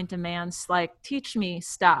one point demands teach me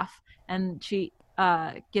stuff, and she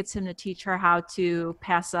gets him to teach her how to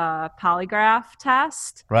pass a polygraph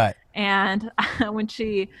test. Right. And when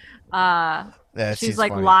she's She's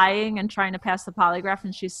funny. lying and trying to pass the polygraph,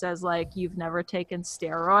 and she says you've never taken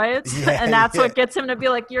steroids. Yeah, and that's yeah. what gets him to be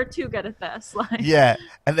like, you're too good at this. Yeah,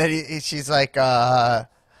 and then she's like, I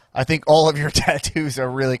think all of your tattoos are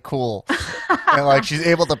really cool, and she's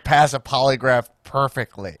able to pass a polygraph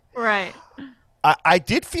perfectly. Right. I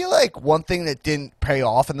did feel like one thing that didn't pay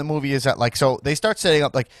off in the movie is that so they start setting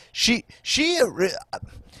up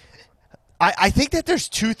I think that there's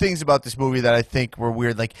two things about this movie that I think were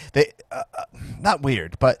weird. Like they, not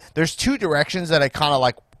weird, but there's two directions that I kind of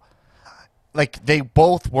like they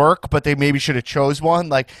both work, but they maybe should have chose one.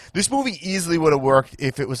 Like this movie easily would have worked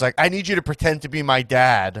if it was like, I need you to pretend to be my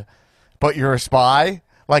dad, but you're a spy.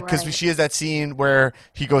 Like, because Right. she has that scene where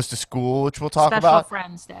he goes to school, which we'll talk Special about.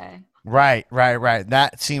 Friends Day. Right.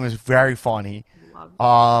 That scene was very funny.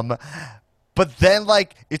 Love But then,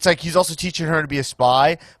 it's like he's also teaching her to be a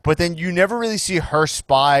spy, but then you never really see her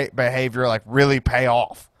spy behavior, really pay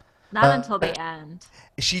off. Not until the end.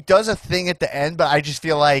 She does a thing at the end, but I just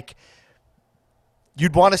feel like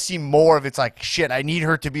you'd want to see more of it's like, shit, I need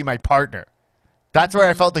her to be my partner. That's where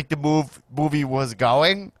I felt like the movie was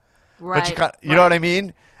going. Right. But you know what I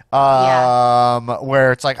mean?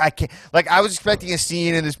 Where it's like I can't, I was expecting a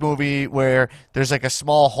scene in this movie where there's a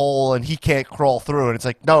small hole and he can't crawl through it. It's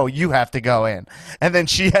like, no, you have to go in, and then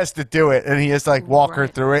she has to do it, and he has to walk her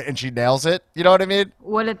Right. through it, and she nails it. You know what I mean?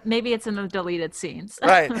 Maybe it's in the deleted scenes.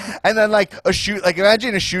 Right. And then imagine a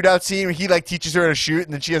shootout scene where he teaches her to shoot,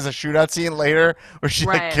 and then she has a shootout scene later where she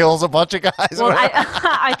Right. kills a bunch of guys. Well,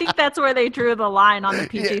 I think that's where they drew the line on the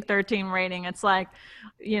PG-13 rating. It's like,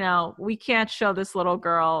 we can't show this little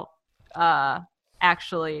girl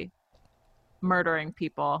actually murdering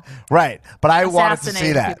people. Right. But I wanted to see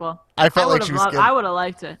assassinating that. people. I felt like she was good. I would have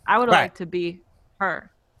liked it. I would have Right. liked to be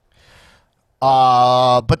her.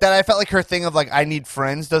 But then I felt like her thing of I need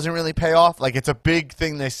friends doesn't really pay off. It's a big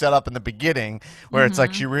thing they set up in the beginning where it's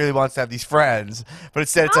like she really wants to have these friends, but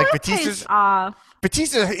instead it's It pays off.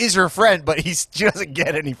 Batista is her friend, but she doesn't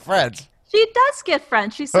get any friends. She does get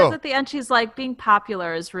friends. She says Oh. at the end, she's like, being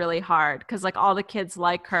popular is really hard because all the kids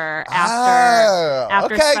like her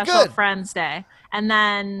after okay, Special good. Friends Day, and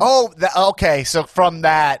then Okay. So from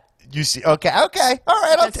that, you see, okay, all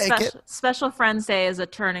right, I'll take it. Special Friends Day is a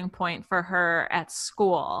turning point for her at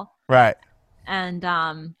school, Right. and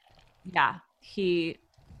he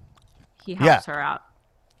helps her out.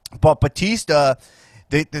 But Batista,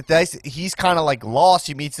 he's kind of lost.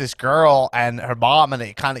 He meets this girl and her mom,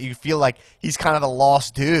 and you feel like he's kind of a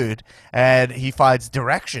lost dude, and he finds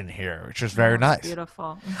direction here, which was very nice.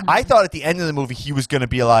 Beautiful. I thought at the end of the movie he was going to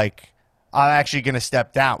be like, I'm actually going to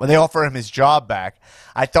step down. When they offer him his job back,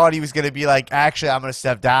 I thought he was going to be like, actually, I'm going to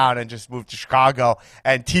step down and just move to Chicago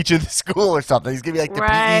and teach in the school or something. He's going to be like the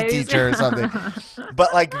Right. PE teacher or something.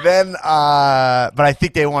 But I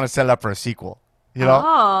think they want to set it up for a sequel. You know?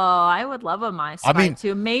 Oh, I would love a My Spy I mean-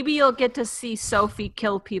 2. Maybe you'll get to see Sophie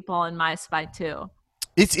kill people in My Spy 2.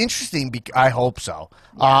 It's interesting. I hope so.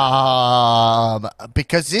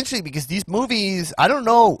 Because it's interesting because these movies, I don't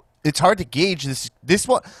know it's hard to gauge this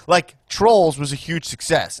one. Like Trolls was a huge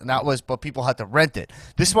success, and but people had to rent it.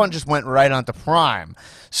 This one just went right onto Prime,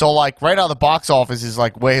 so like right out of the box office is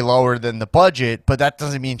like way lower than the budget, but that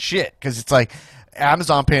doesn't mean shit because it's like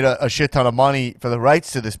Amazon paid a shit ton of money for the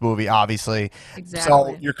rights to this movie, obviously. Exactly.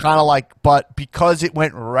 So you're kind of like, but because it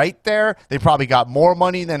went right there, they probably got more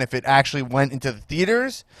money than if it actually went into the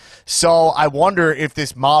theaters. So I wonder if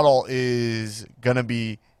this model is gonna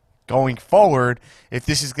be going forward, if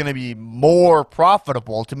this is going to be more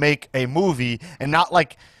profitable to make a movie and not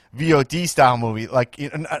like VOD style movie, like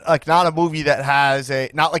not a movie that has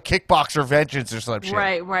not like Kickboxer Vengeance or some shit.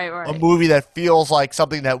 Right. A movie that feels like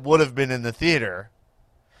something that would have been in the theater,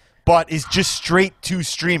 but is just straight to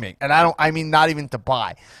streaming. And I mean not even to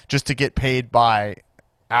buy, just to get paid by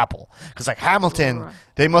Apple. Because like Hamilton,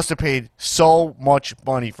 they must have paid so much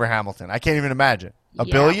money for Hamilton. I can't even imagine. $1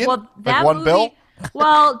 billion? Well, like $1 bill?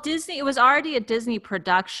 Well, Disney, it was already a Disney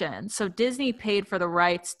production. So Disney paid for the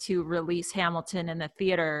rights to release Hamilton in the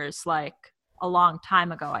theaters like a long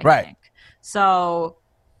time ago, I think. So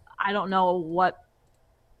I don't know what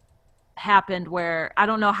happened I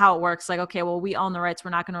don't know how it works. Like, okay, well, we own the rights.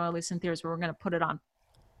 We're not going to release in theaters, but we're going to put it on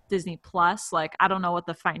Disney Plus. Like, I don't know what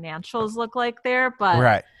the financials look like there,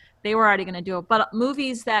 but they were already going to do it. But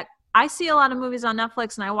movies that I see a lot of movies on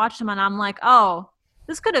Netflix and I watch them and I'm like, oh,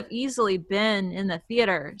 this could have easily been in the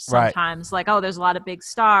theater sometimes. Like, oh, there's a lot of big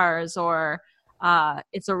stars or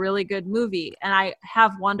it's a really good movie. And I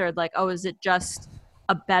have wondered, like, oh, is it just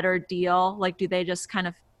a better deal? Like, do they just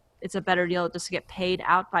it's a better deal just to get paid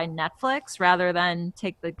out by Netflix rather than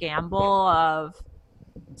take the gamble of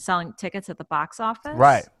selling tickets at the box office?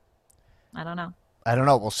 Right. I don't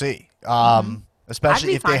know. We'll see.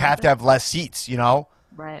 Especially if they have to have less seats, you know?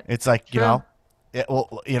 Right. It's like, True.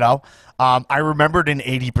 you know. I remembered an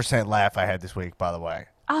 80% laugh I had this week, by the way.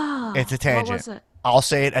 Oh, it's a tangent. What was it? I'll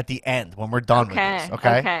say it at the end when we're done with this.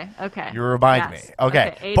 Okay. You remind me.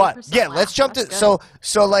 Okay. But yeah, let's jump to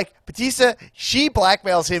so like Batista, she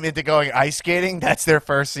blackmails him into going ice skating. That's their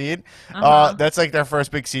first scene. That's like their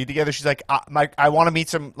first big scene together. She's like, I want to meet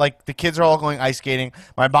some, like, the kids are all going ice skating.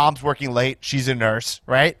 My mom's working late. She's a nurse,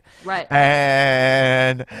 right? Right.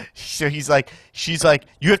 And so she's like,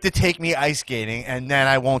 you have to take me ice skating, and then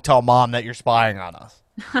I won't tell mom that you're spying on us.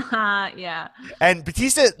 Yeah. And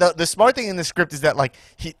Batista, the smart thing in the script is that like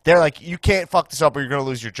they're like, you can't fuck this up or you're gonna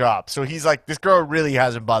lose your job. So he's like, this girl really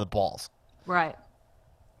has him by the balls. Right.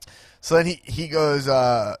 So then he goes,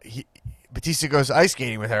 Batista goes ice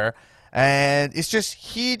skating with her, and it's just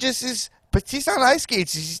he just is Batista on ice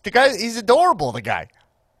skates. He's adorable. The guy.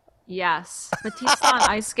 Yes, Batista on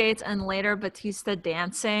ice skates, and later Batista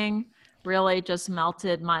dancing really just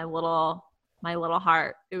melted my little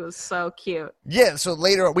heart. It was so cute. Yeah, so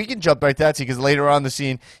later we can jump right to that scene because later on the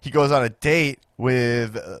scene he goes on a date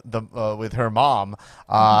with with her mom,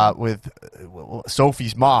 with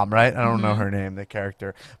Sophie's mom, right? I don't know her name, the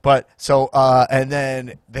character, but so and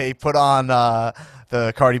then they put on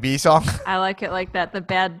the Cardi B song. I like it like that. The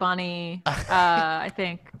Bad Bunny, I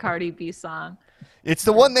think Cardi B song. It's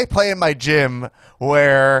the one they play in my gym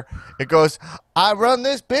where it goes, "I run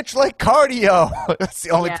this bitch like cardio." That's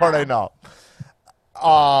the only part I know.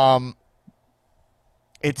 I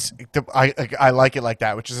like it like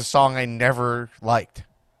that, which is a song I never liked.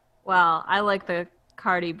 Well, I like the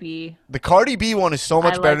Cardi B. The Cardi B one is so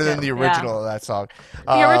much better than the original of that song.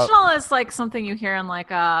 The original is like something you hear in like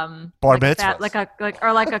bar mitzvahs,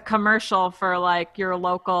 mitzvahs, like a commercial for like your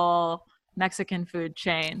local Mexican food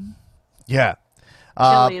chain. Yeah.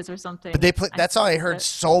 Chili's or something. But they play that song I heard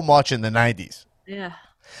so much in the 90s. Yeah.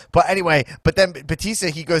 But anyway, but then Batista,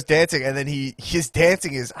 he goes dancing, and then his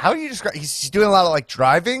dancing is, how do you describe? He's doing a lot of like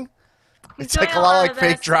driving. It's like a lot of like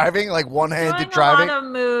fake driving, like one-handed driving. A lot of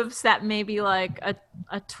moves that maybe like a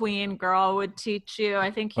tween girl would teach you. I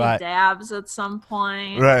think he dabs at some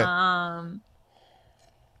point. Right.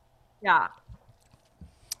 Yeah.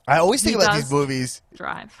 I always think about these movies.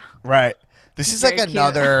 Drive. Right. This is like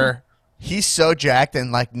another. He's so jacked,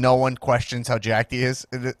 and like no one questions how jacked he is.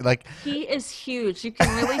 Like he is huge. You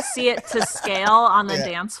can really see it to scale on the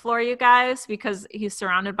dance floor, you guys, because he's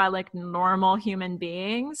surrounded by like normal human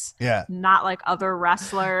beings. Yeah. Not like other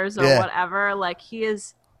wrestlers or whatever. Like he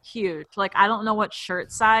is huge. Like I don't know what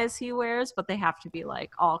shirt size he wears, but they have to be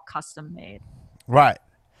like all custom made. Right.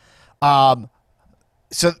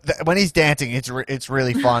 So when he's dancing, it's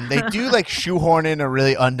really fun. They do like shoehorn in a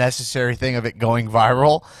really unnecessary thing of it going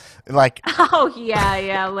viral. Like, oh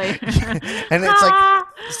yeah, later. And it's like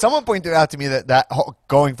someone pointed out to me that whole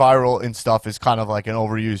going viral and stuff is kind of like an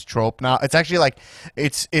overused trope now. It's actually like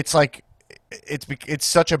it's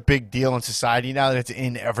such a big deal in society now that it's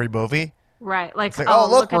in every movie. Right. Like, It's like, oh,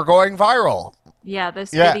 look, look we're at going viral.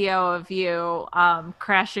 this Yeah. video of you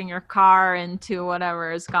crashing your car into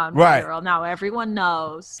whatever has gone Right. viral. Now everyone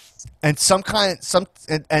knows. And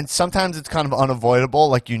and sometimes it's kind of unavoidable.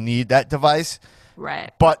 Like you need that device.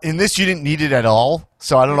 Right. But in this, you didn't need it at all.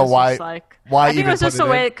 So I don't It know was why. just like, Why I think even it was put just it a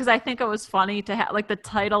way in? because I think it was funny to have like the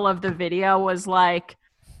title of the video was like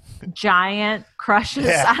giant crushes.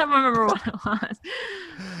 Yeah. I don't remember what it was.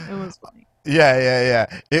 It was funny. Yeah.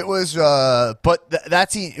 It was, but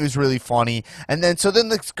that scene it was really funny. And then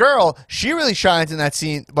this girl, she really shines in that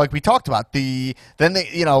scene. Like we talked about he's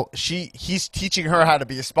teaching her how to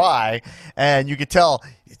be a spy, and you could tell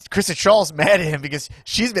Kristen Schall's mad at him because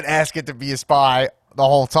she's been asking to be a spy the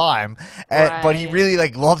whole time, but he Right. really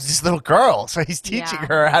like loves this little girl, so he's teaching Yeah.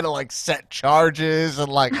 her how to like set charges and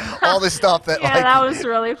like all this stuff that Yeah, like that was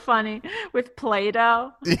really funny with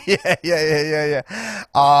Play-Doh. Yeah.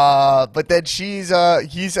 But then he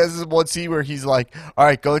says in one scene where he's like, "All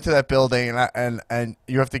right, go into that building and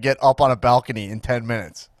you have to get up on a balcony in 10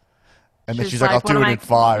 minutes." And then she's like, "I'll "What do am it I-" in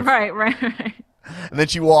 5." Right. And then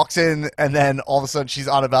she walks in, and then all of a sudden she's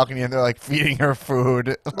on a balcony, and they're like feeding her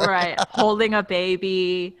food. Right. Holding a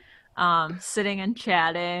baby, sitting and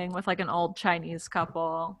chatting with like an old Chinese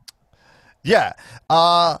couple. Yeah,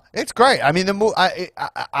 it's great. I mean, the movie. I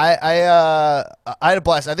had a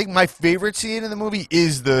blast. I think my favorite scene in the movie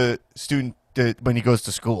is the student when he goes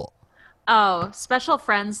to school. Oh, Special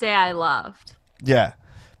Friends Day I loved. Yeah,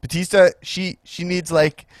 Batista. She needs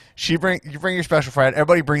like you bring your special friend.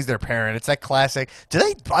 Everybody brings their parent. It's that classic.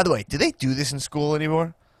 By the way, do they do this in school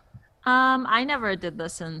anymore? I never did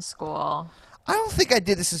this in school. I don't think I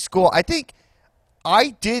did this in school. I think I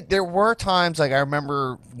did. There were times like I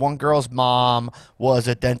remember one girl's mom was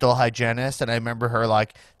a dental hygienist, and I remember her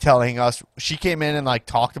like telling us she came in and like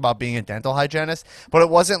talked about being a dental hygienist, but it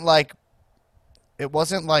wasn't like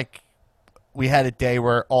we had a day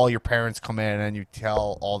where all your parents come in and you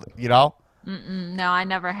tell No, I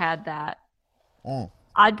never had that. Mm.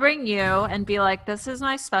 I'd bring you and be like, "This is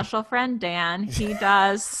my special friend Dan. He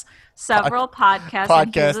does several podcasts.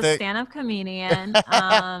 And he's a Podcasting. stand-up comedian."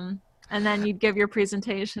 And then you'd give your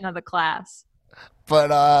presentation of the class.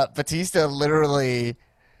 But Batista literally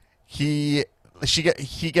he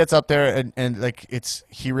gets up there and like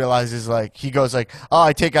he realizes like he goes like, "Oh,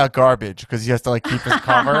 I take out garbage," because he has to like keep his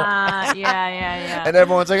cover. Yeah. And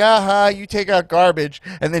everyone's like, "Aha, you take out garbage."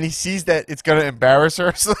 And then he sees that it's going to embarrass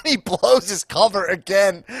her, so then he blows his cover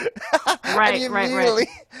again. Right, and right.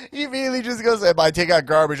 He immediately just goes, "By take out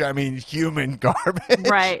garbage, I mean human garbage."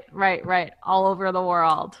 Right. All over the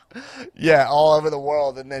world. Yeah, all over the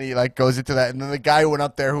world. And then he like goes into that. And then the guy who went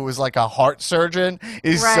up there who was like a heart surgeon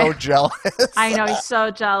is so Right. jealous. I know, he's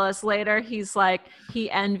so jealous. Later, he's like, he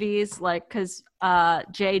envies, like, because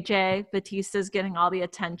JJ Batista's getting all the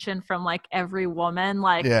attention from like every woman,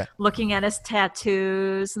 like Yeah. looking at his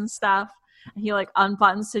tattoos and stuff. And he like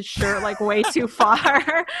unbuttons his shirt like way too far,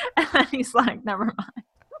 and then he's like, "Never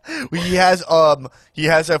mind." He has a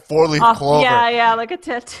 4-leaf clover. Yeah, like a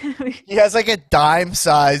tattoo. He has like a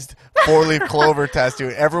dime-sized 4-leaf clover tattoo.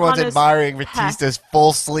 Everyone's On his admiring pec. Batista's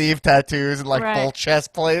full sleeve tattoos and like Right. full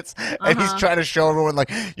chest plates, and he's Uh-huh. trying to show everyone like,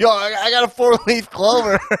 "Yo, I got a 4-leaf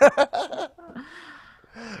clover."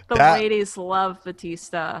 The That- ladies love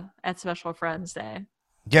Batista at Special Friends Day.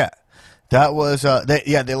 Yeah, that was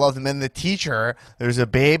they loved him. And the teacher, there's a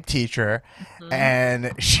babe teacher, Mm-hmm.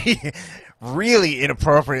 and she really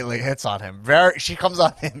inappropriately hits on him. She comes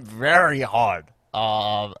on him very hard.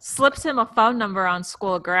 Slips him a phone number on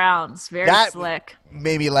school grounds. Very That- slick.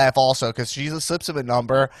 Made me laugh also because she slips him a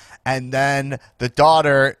number, and then the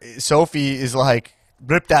daughter Sophie is like,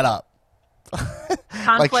 "Rip that up."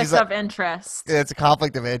 Conflict she's like- of interest. It's a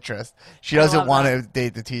conflict of interest. She doesn't love want that. Mm-hmm. to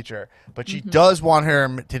date the teacher, but she does want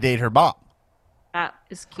her to date her mom. That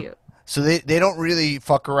is cute. So they don't really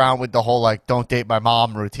fuck around with the whole like "don't date my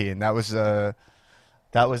mom" routine. That was the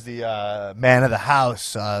man of the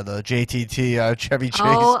house, the JTT Chevy Chase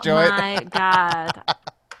Oh joint. my god.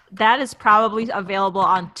 That is probably available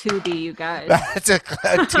on Tubi, you guys. That's a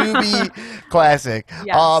Tubi classic.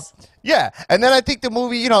 Yes. Yeah, and then I think the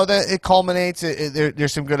movie, it culminates.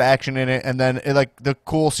 There's some good action in it, and then the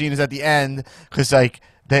cool scene is at the end because like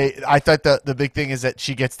I thought the big thing is that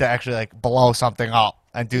she gets to actually like blow something up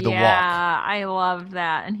and do the walk. Yeah, I love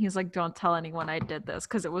that. And he's like, "Don't tell anyone I did this,"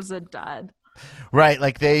 because it was a dud. Right,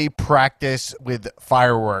 like they practice with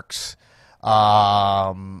fireworks,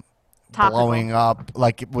 Topical. blowing up,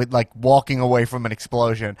 like with like walking away from an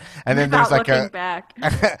explosion, and then there's Without like looking back.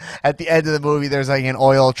 at the end of the movie, there's like an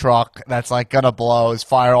oil truck that's like gonna blow. There's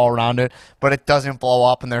fire all around it, but it doesn't blow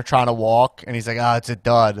up, and they're trying to walk, and he's like, "Ah, it's a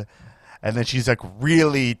dud." And then she's like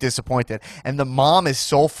really disappointed. And the mom is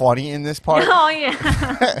so funny in this part. Oh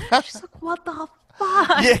yeah. She's like, what the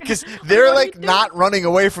fuck? Yeah, because they're What are like you not running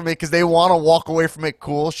away from it because they want to walk away from it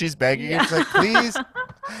cool. She's begging. And she's like, please.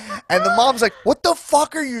 And the mom's like, what the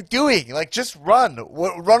fuck are you doing? Like, just run.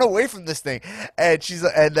 Run away from this thing. And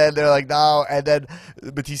and then they're like, no. And then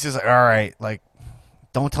Batista's like, all right, like,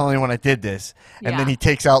 don't tell anyone I did this. And then Yeah. he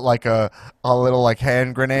takes out like a little like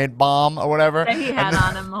hand grenade bomb or whatever. That he had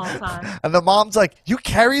on him the whole time. And the mom's like, you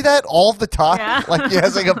carry that all the time? Yeah. Like he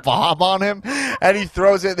has like a bomb on him. And he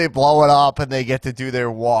throws it, they blow it up, and they get to do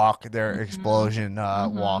their walk, their explosion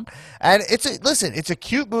walk. And listen, it's a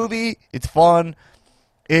cute movie. It's fun.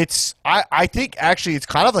 I think actually it's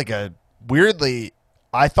kind of like a weirdly,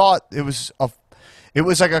 I thought it was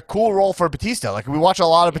like a cool role for Batista. Like we watch a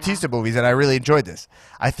lot of Batista movies, and I really enjoyed this.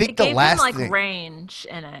 I think It the gave last him like thing, range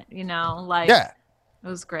in it, you know, like yeah, it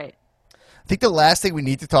was great. I think the last thing we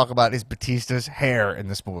need to talk about is Batista's hair in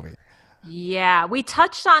this movie. Yeah, we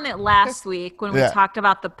touched on it last week when we Yeah. talked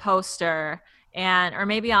about the poster, or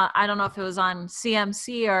maybe I don't know if it was on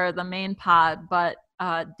CMC or the main pod, but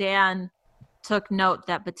Dan took note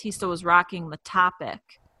that Batista was rocking the Topic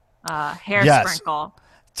hair Yes. sprinkle.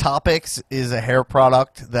 Topics is a hair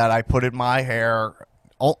product that I put in my hair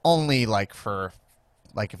only like for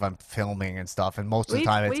like if I'm filming and stuff, and most of the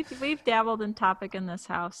time We've dabbled in Topic in this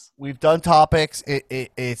house. we've done Topics.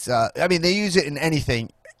 It's I mean they use it in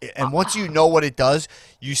anything, and once you know what it does,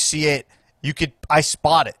 you see it. I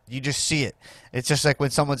spot it. You just see it. It's just like when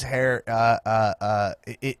someone's hair.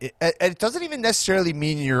 It doesn't even necessarily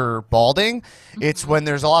mean you're balding. It's when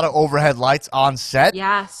there's a lot of overhead lights on set.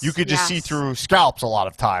 Yes, You could just see yes. through scalps a lot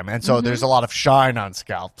of time, and so there's a lot of shine on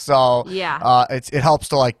scalps. So Yeah. it helps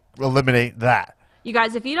to like eliminate that. You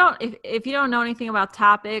guys, if you don't know anything about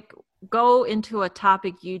Topic, go into a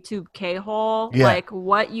Topic YouTube K-hole. Yeah. Like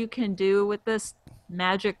what you can do with this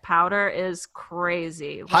magic powder is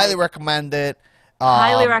crazy. Highly Like, recommend it.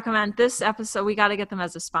 highly recommend this episode. We got to get them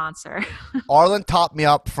as a sponsor. Arlen topped me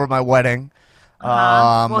up for my wedding.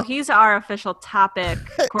 Well, he's our official Topic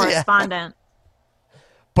correspondent.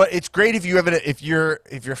 But it's great if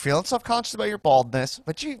you're feeling self-conscious about your baldness.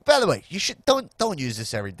 But by the way, you should don't use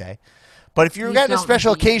this every day. But if you're You getting a don't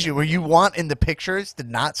special need it. occasion where you want in the pictures to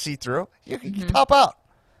not see through, you can top out.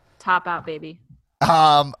 Top out, baby.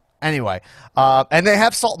 Anyway, and they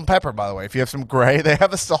have salt and pepper. By the way, if you have some gray, they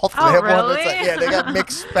have a salt. Oh, they have one really? that's like, yeah, they got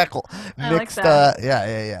mixed speckle, I like mixed. that.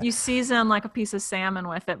 Yeah. You season like a piece of salmon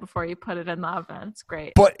with it before you put it in the oven. It's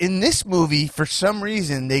great. But in this movie, for some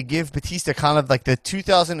reason, they give Batista kind of like the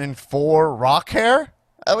 2004 rock hair.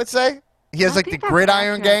 I would say he has I like the think that's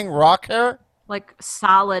Gridiron accurate. Gang rock hair. Like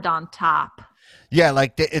solid on top. Yeah,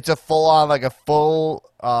 like it's a full on, like a full.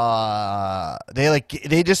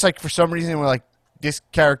 They just like for some reason were like this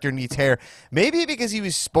character needs hair. Maybe because he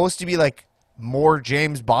was supposed to be like more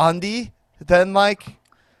James Bondy than like.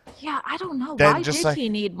 Yeah, I don't know. Then Why just did like- he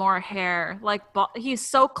need more hair? Like, he's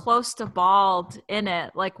so close to bald in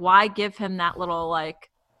it. Like, why give him that little,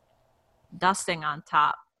 like, dusting on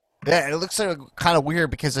top? Yeah, it looks like kind of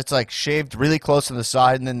weird because it's like shaved really close to the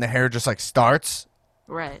side, and then the hair just like starts.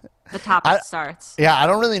 Right. The top starts. Yeah, I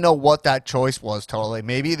don't really know what that choice was totally.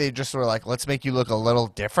 Maybe they just were like, let's make you look a little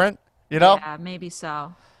different, you know? Yeah, maybe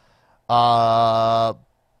so.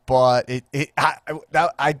 But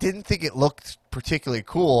I didn't think it looked particularly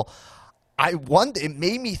cool. It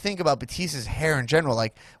made me think about Batista's hair in general.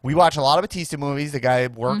 Like, we watch a lot of Batista movies. The guy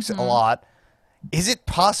works a lot. Is it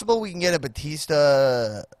possible we can get a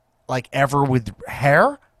Batista like ever with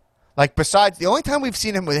hair? Like, besides, the only time we've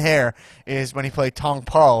seen him with hair is when he played Tong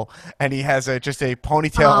Po, and he has just a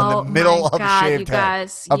ponytail in the middle of a shaved you head.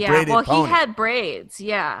 guys. A Yeah, braided well, pony. he had braids.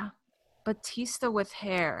 Yeah. Batista with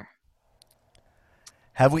hair.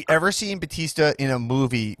 Have we ever seen Batista in a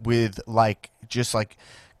movie with like just like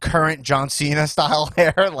current John Cena style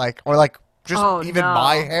hair, like or like just even no.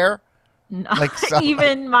 my hair? No, Like, so-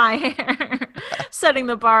 even my hair. Setting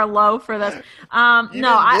the bar low for this.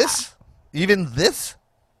 Even this?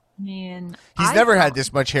 I mean, He's never had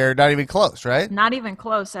this much hair, not even close, right? Not even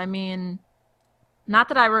close. I mean, not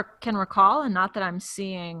that I can recall, and not that I'm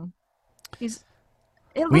seeing. It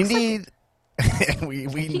We looks like need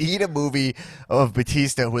we need a movie of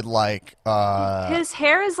Batista with like his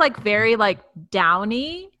hair is like very like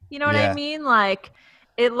downy. You know what Yeah. I mean? Like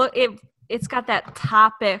it's got that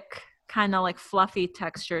Topic kind of like fluffy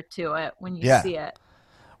texture to it when you Yeah. see it.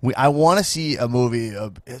 I want to see a movie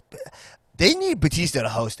of. They need Batista to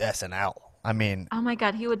host SNL. I mean, Oh my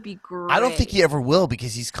god, he would be great. I don't think he ever will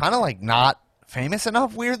because he's kind of like not famous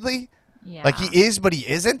enough. Weirdly, Yeah. like he is, but he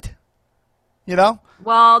isn't. You know?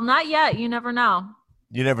 Well, not yet. You never know.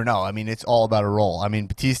 You never know. I mean, it's all about a role. I mean,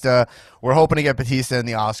 Batista, we're hoping to get Batista in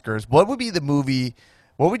the Oscars. What would be the movie,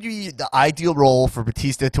 what would be the ideal role for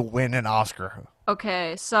Batista to win an Oscar?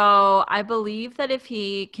 Okay, so I believe that if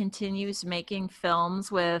he continues making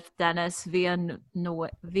films with Denis Yeah,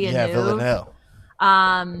 Villeneuve.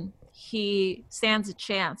 he stands a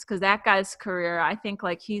chance because that guy's career, I think,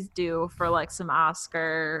 like he's due for like some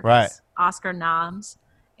Right. Oscar noms,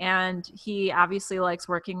 and he obviously likes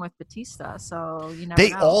working with Batista. So you never They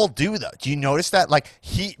know. all do though. Do you notice that? Like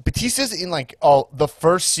Batista's in like the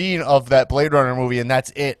first scene of that Blade Runner movie, and that's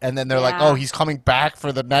it. And then they're like, Yeah. oh, he's coming back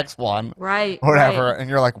for the next one, Right, or whatever. right. And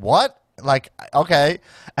you're like, what? Like, okay.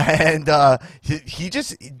 And he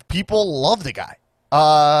just people love the guy,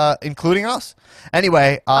 including us.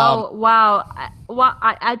 Anyway, Oh wow!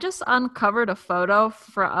 I just uncovered a photo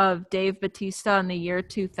of Dave Batista in the year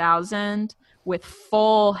 2000 with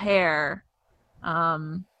full hair.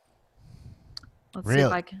 Let's see if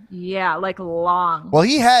Really? I can. Yeah, like long. well,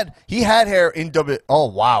 he had hair in W. Oh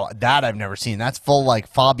wow, that I've never seen. That's full like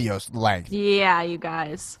Fabio's length. Yeah, you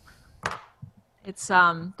guys. It's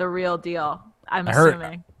the real deal. I'm I heard.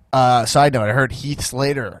 assuming. Side note: I heard Heath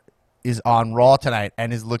Slater is on Raw tonight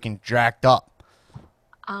and is looking jacked up.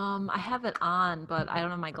 I have it on, but I don't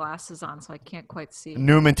have my glasses on, so I can't quite see.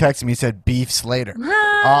 Newman texted me, said Beef Slater. Oh,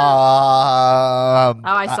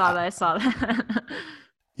 I saw that. I saw that.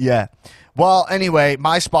 Yeah. Well, anyway,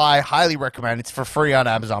 My Spy, highly recommend. It's for free on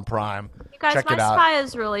Amazon Prime. You guys, Check My it out. Spy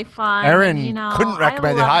is really fun. Erin you know, couldn't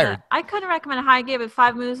recommend it love higher. I couldn't recommend it higher. I gave it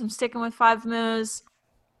 5 moves. I'm sticking with 5 moves.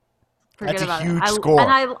 Forget That's a about huge it. score.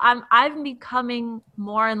 And I'm becoming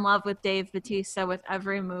more in love with Dave Batista with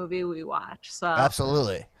every movie we watch. So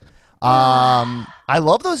Absolutely. I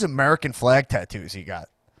love those American flag tattoos he got.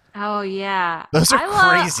 oh yeah, Those are I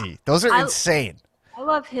love- crazy. Those are I- insane. I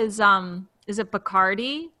love his is it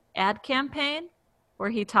Bacardi ad campaign where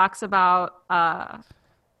he talks about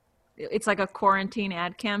it's like a quarantine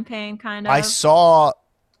ad campaign kind of. I saw.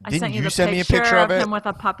 I Didn't sent you the send me a picture of it? him with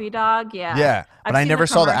a puppy dog. Yeah. Yeah, I've but I seen never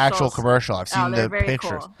saw the actual commercials. commercial. I've Oh, seen they're the very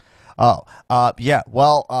pictures. cool. Oh, yeah.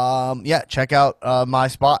 Well, yeah. Check out My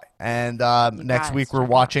Spy, and next guys, week we're check it out.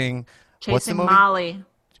 watching. What's the Chasing movie? Molly.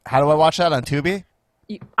 How do I watch that on Tubi?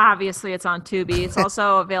 Obviously, it's on Tubi. It's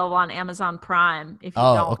also available on Amazon Prime if you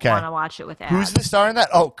Oh, don't okay. want to watch it with ads. Who's the star in that?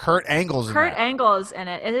 Oh, Kurt Angle's in Kurt that. Angle is in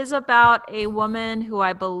it. It is about a woman who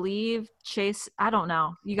I believe I don't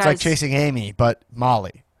know. You It's guys, like Chasing Amy, but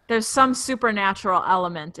Molly. there's some supernatural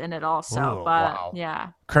element in it also. Ooh, but wow. yeah,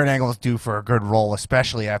 Kurt Angle's due for a good role,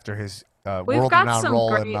 especially after his got world-renowned some role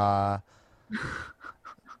great- in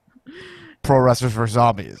Pro Wrestlers vs.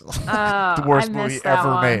 Zombies. The worst I movie missed that ever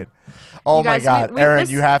one. made. Oh You my guys, God, we Erin,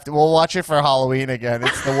 missed- you have to. We'll watch it for Halloween again.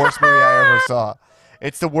 It's the worst movie I ever saw.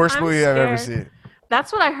 It's the worst I'm movie I've ever scared. seen.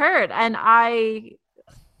 That's what I heard, and I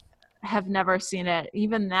have never seen it.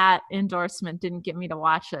 Even that endorsement didn't get me to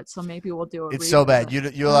watch it. So maybe we'll do it. It's so bad.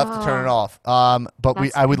 You'll have to turn it off. But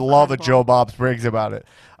That's I would love a incredible. Joe Bob's Briggs about it.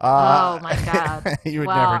 Oh my God. You would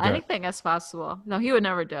well, never do it. anything is possible. No, he would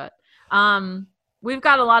never do it. We've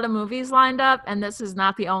got a lot of movies lined up, and this is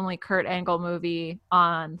not the only Kurt Angle movie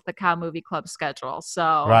on the Cow Movie Club schedule.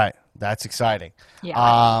 So Right. That's exciting. yeah.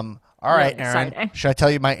 All right, Really Erin. exciting. Should I tell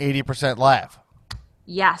you my 80% laugh?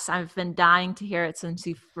 Yes, I've been dying to hear it since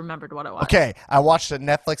you remembered what it was. Okay, I watched a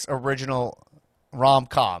Netflix original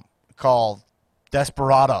rom-com called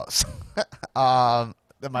Desperados that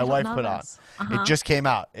my I don't wife know put on. this. Uh-huh. It just came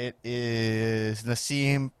out. It is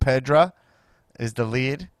Nassim Pedra is the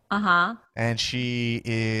lead, Uh-huh. and she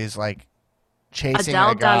is like chasing Adele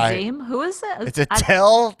a guy. Dazeem. Who is it? It's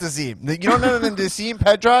Adele Dazeem. You don't know Nassim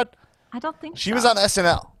Pedra? I don't think She so. was on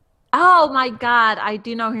SNL. Oh my God, I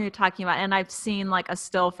do know who you're talking about, and I've seen like a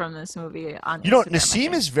still from this movie on. You know, Instagram, I Nassim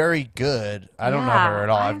think. is very good. I don't know Yeah, her at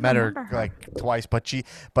all. I I've met her remember her. like twice, but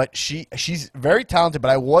she's very talented.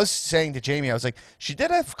 But I was saying to Jamie, I was like, she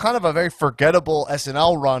did have kind of a very forgettable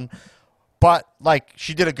SNL run, but like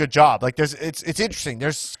she did a good job. Like it's interesting.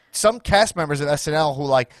 There's some cast members at SNL who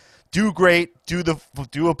like do great,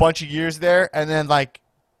 do a bunch of years there, and then like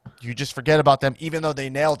you just forget about them, even though they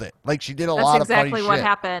nailed it. Like she did a That's lot exactly of funny what shit.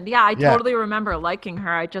 happened. Yeah, I Yeah. totally remember liking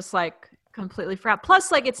her. I just like completely forgot.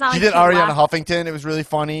 Plus, like it's not She like did Ariana left- Huffington. It was really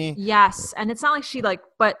funny. Yes, and it's not like she like.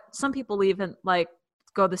 But some people even like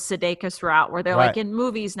go the Sudeikis route where they're Right. like in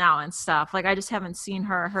movies now and stuff. Like I just haven't seen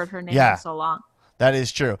her, heard her name Yeah. in so long. That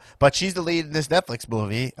is true. But she's the lead in this Netflix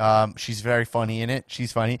movie. She's very funny in it.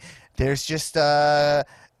 She's funny. There's just you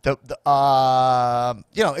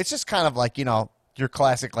know, it's just kind of like, you know, your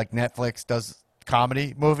classic like Netflix does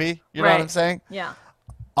comedy movie. You know what Right. I'm saying? Yeah.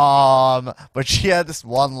 But she had this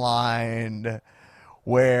one line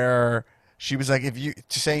where she was like,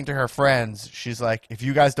 saying to her friends, she's like, if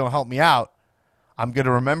you guys don't help me out, I'm going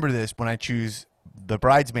to remember this when I choose the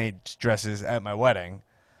bridesmaids dresses at my wedding.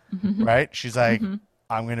 Right? She's like,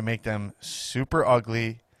 I'm going to make them super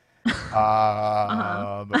ugly.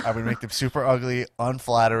 I would make them super ugly,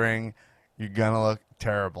 unflattering. You're going to look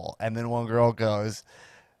terrible. And then one girl goes,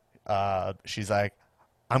 she's like,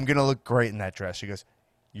 I'm going to look great in that dress. She goes,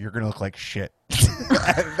 you're going to look like shit.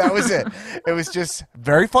 That was it. It was just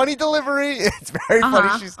very funny delivery. It's very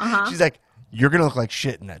funny. She's like, you're going to look like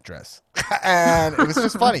shit in that dress. And it was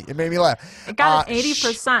just funny. It made me laugh. It got an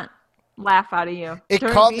 80% laugh out of you. It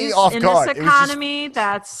caught me off guard. In this economy,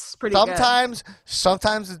 that's pretty good.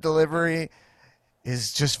 Sometimes the delivery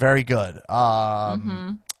is just very good.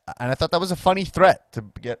 And I thought that was a funny threat to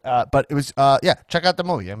get. But it was, check out the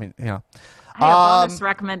movie. I mean, you know. I have a bonus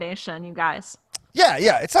recommendation, you guys.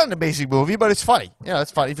 Yeah, it's not an amazing movie, but it's funny. You know,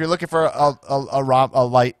 it's funny. If you're looking for a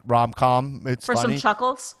light rom-com, it's for funny. some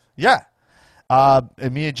chuckles. Yeah.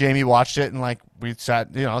 And me and Jamie watched it, and like we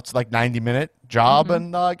sat, you know, it's like 90-minute job,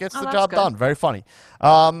 and gets the job done. Very funny.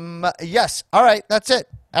 Yes. All right, that's it.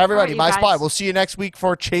 Everybody, My Spy. We'll see you next week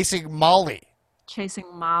for Chasing Molly. Chasing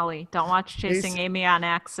Molly. Don't watch Chasing Amy on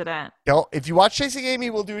accident. If you watch Chasing Amy,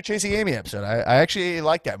 we'll do a Chasing Amy episode. I actually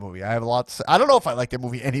like that movie. I have a lot to say. I don't know if I like that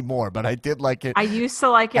movie anymore, but I did like it. I used to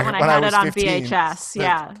like it when I had it on 15, VHS.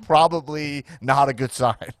 Yeah. Probably not a good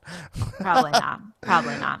sign. Probably not.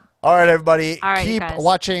 All right, everybody. All right, keep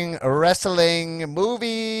watching wrestling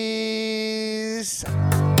movies.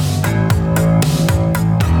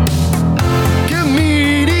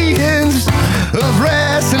 Comedians of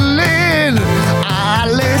wrestling. I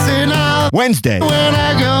listen up Wednesday when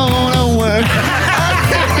I go to work.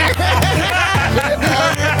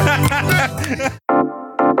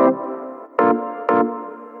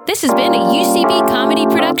 This has been a UCB Comedy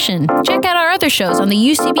production. Check out our other shows on the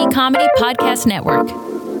UCB Comedy Podcast Network.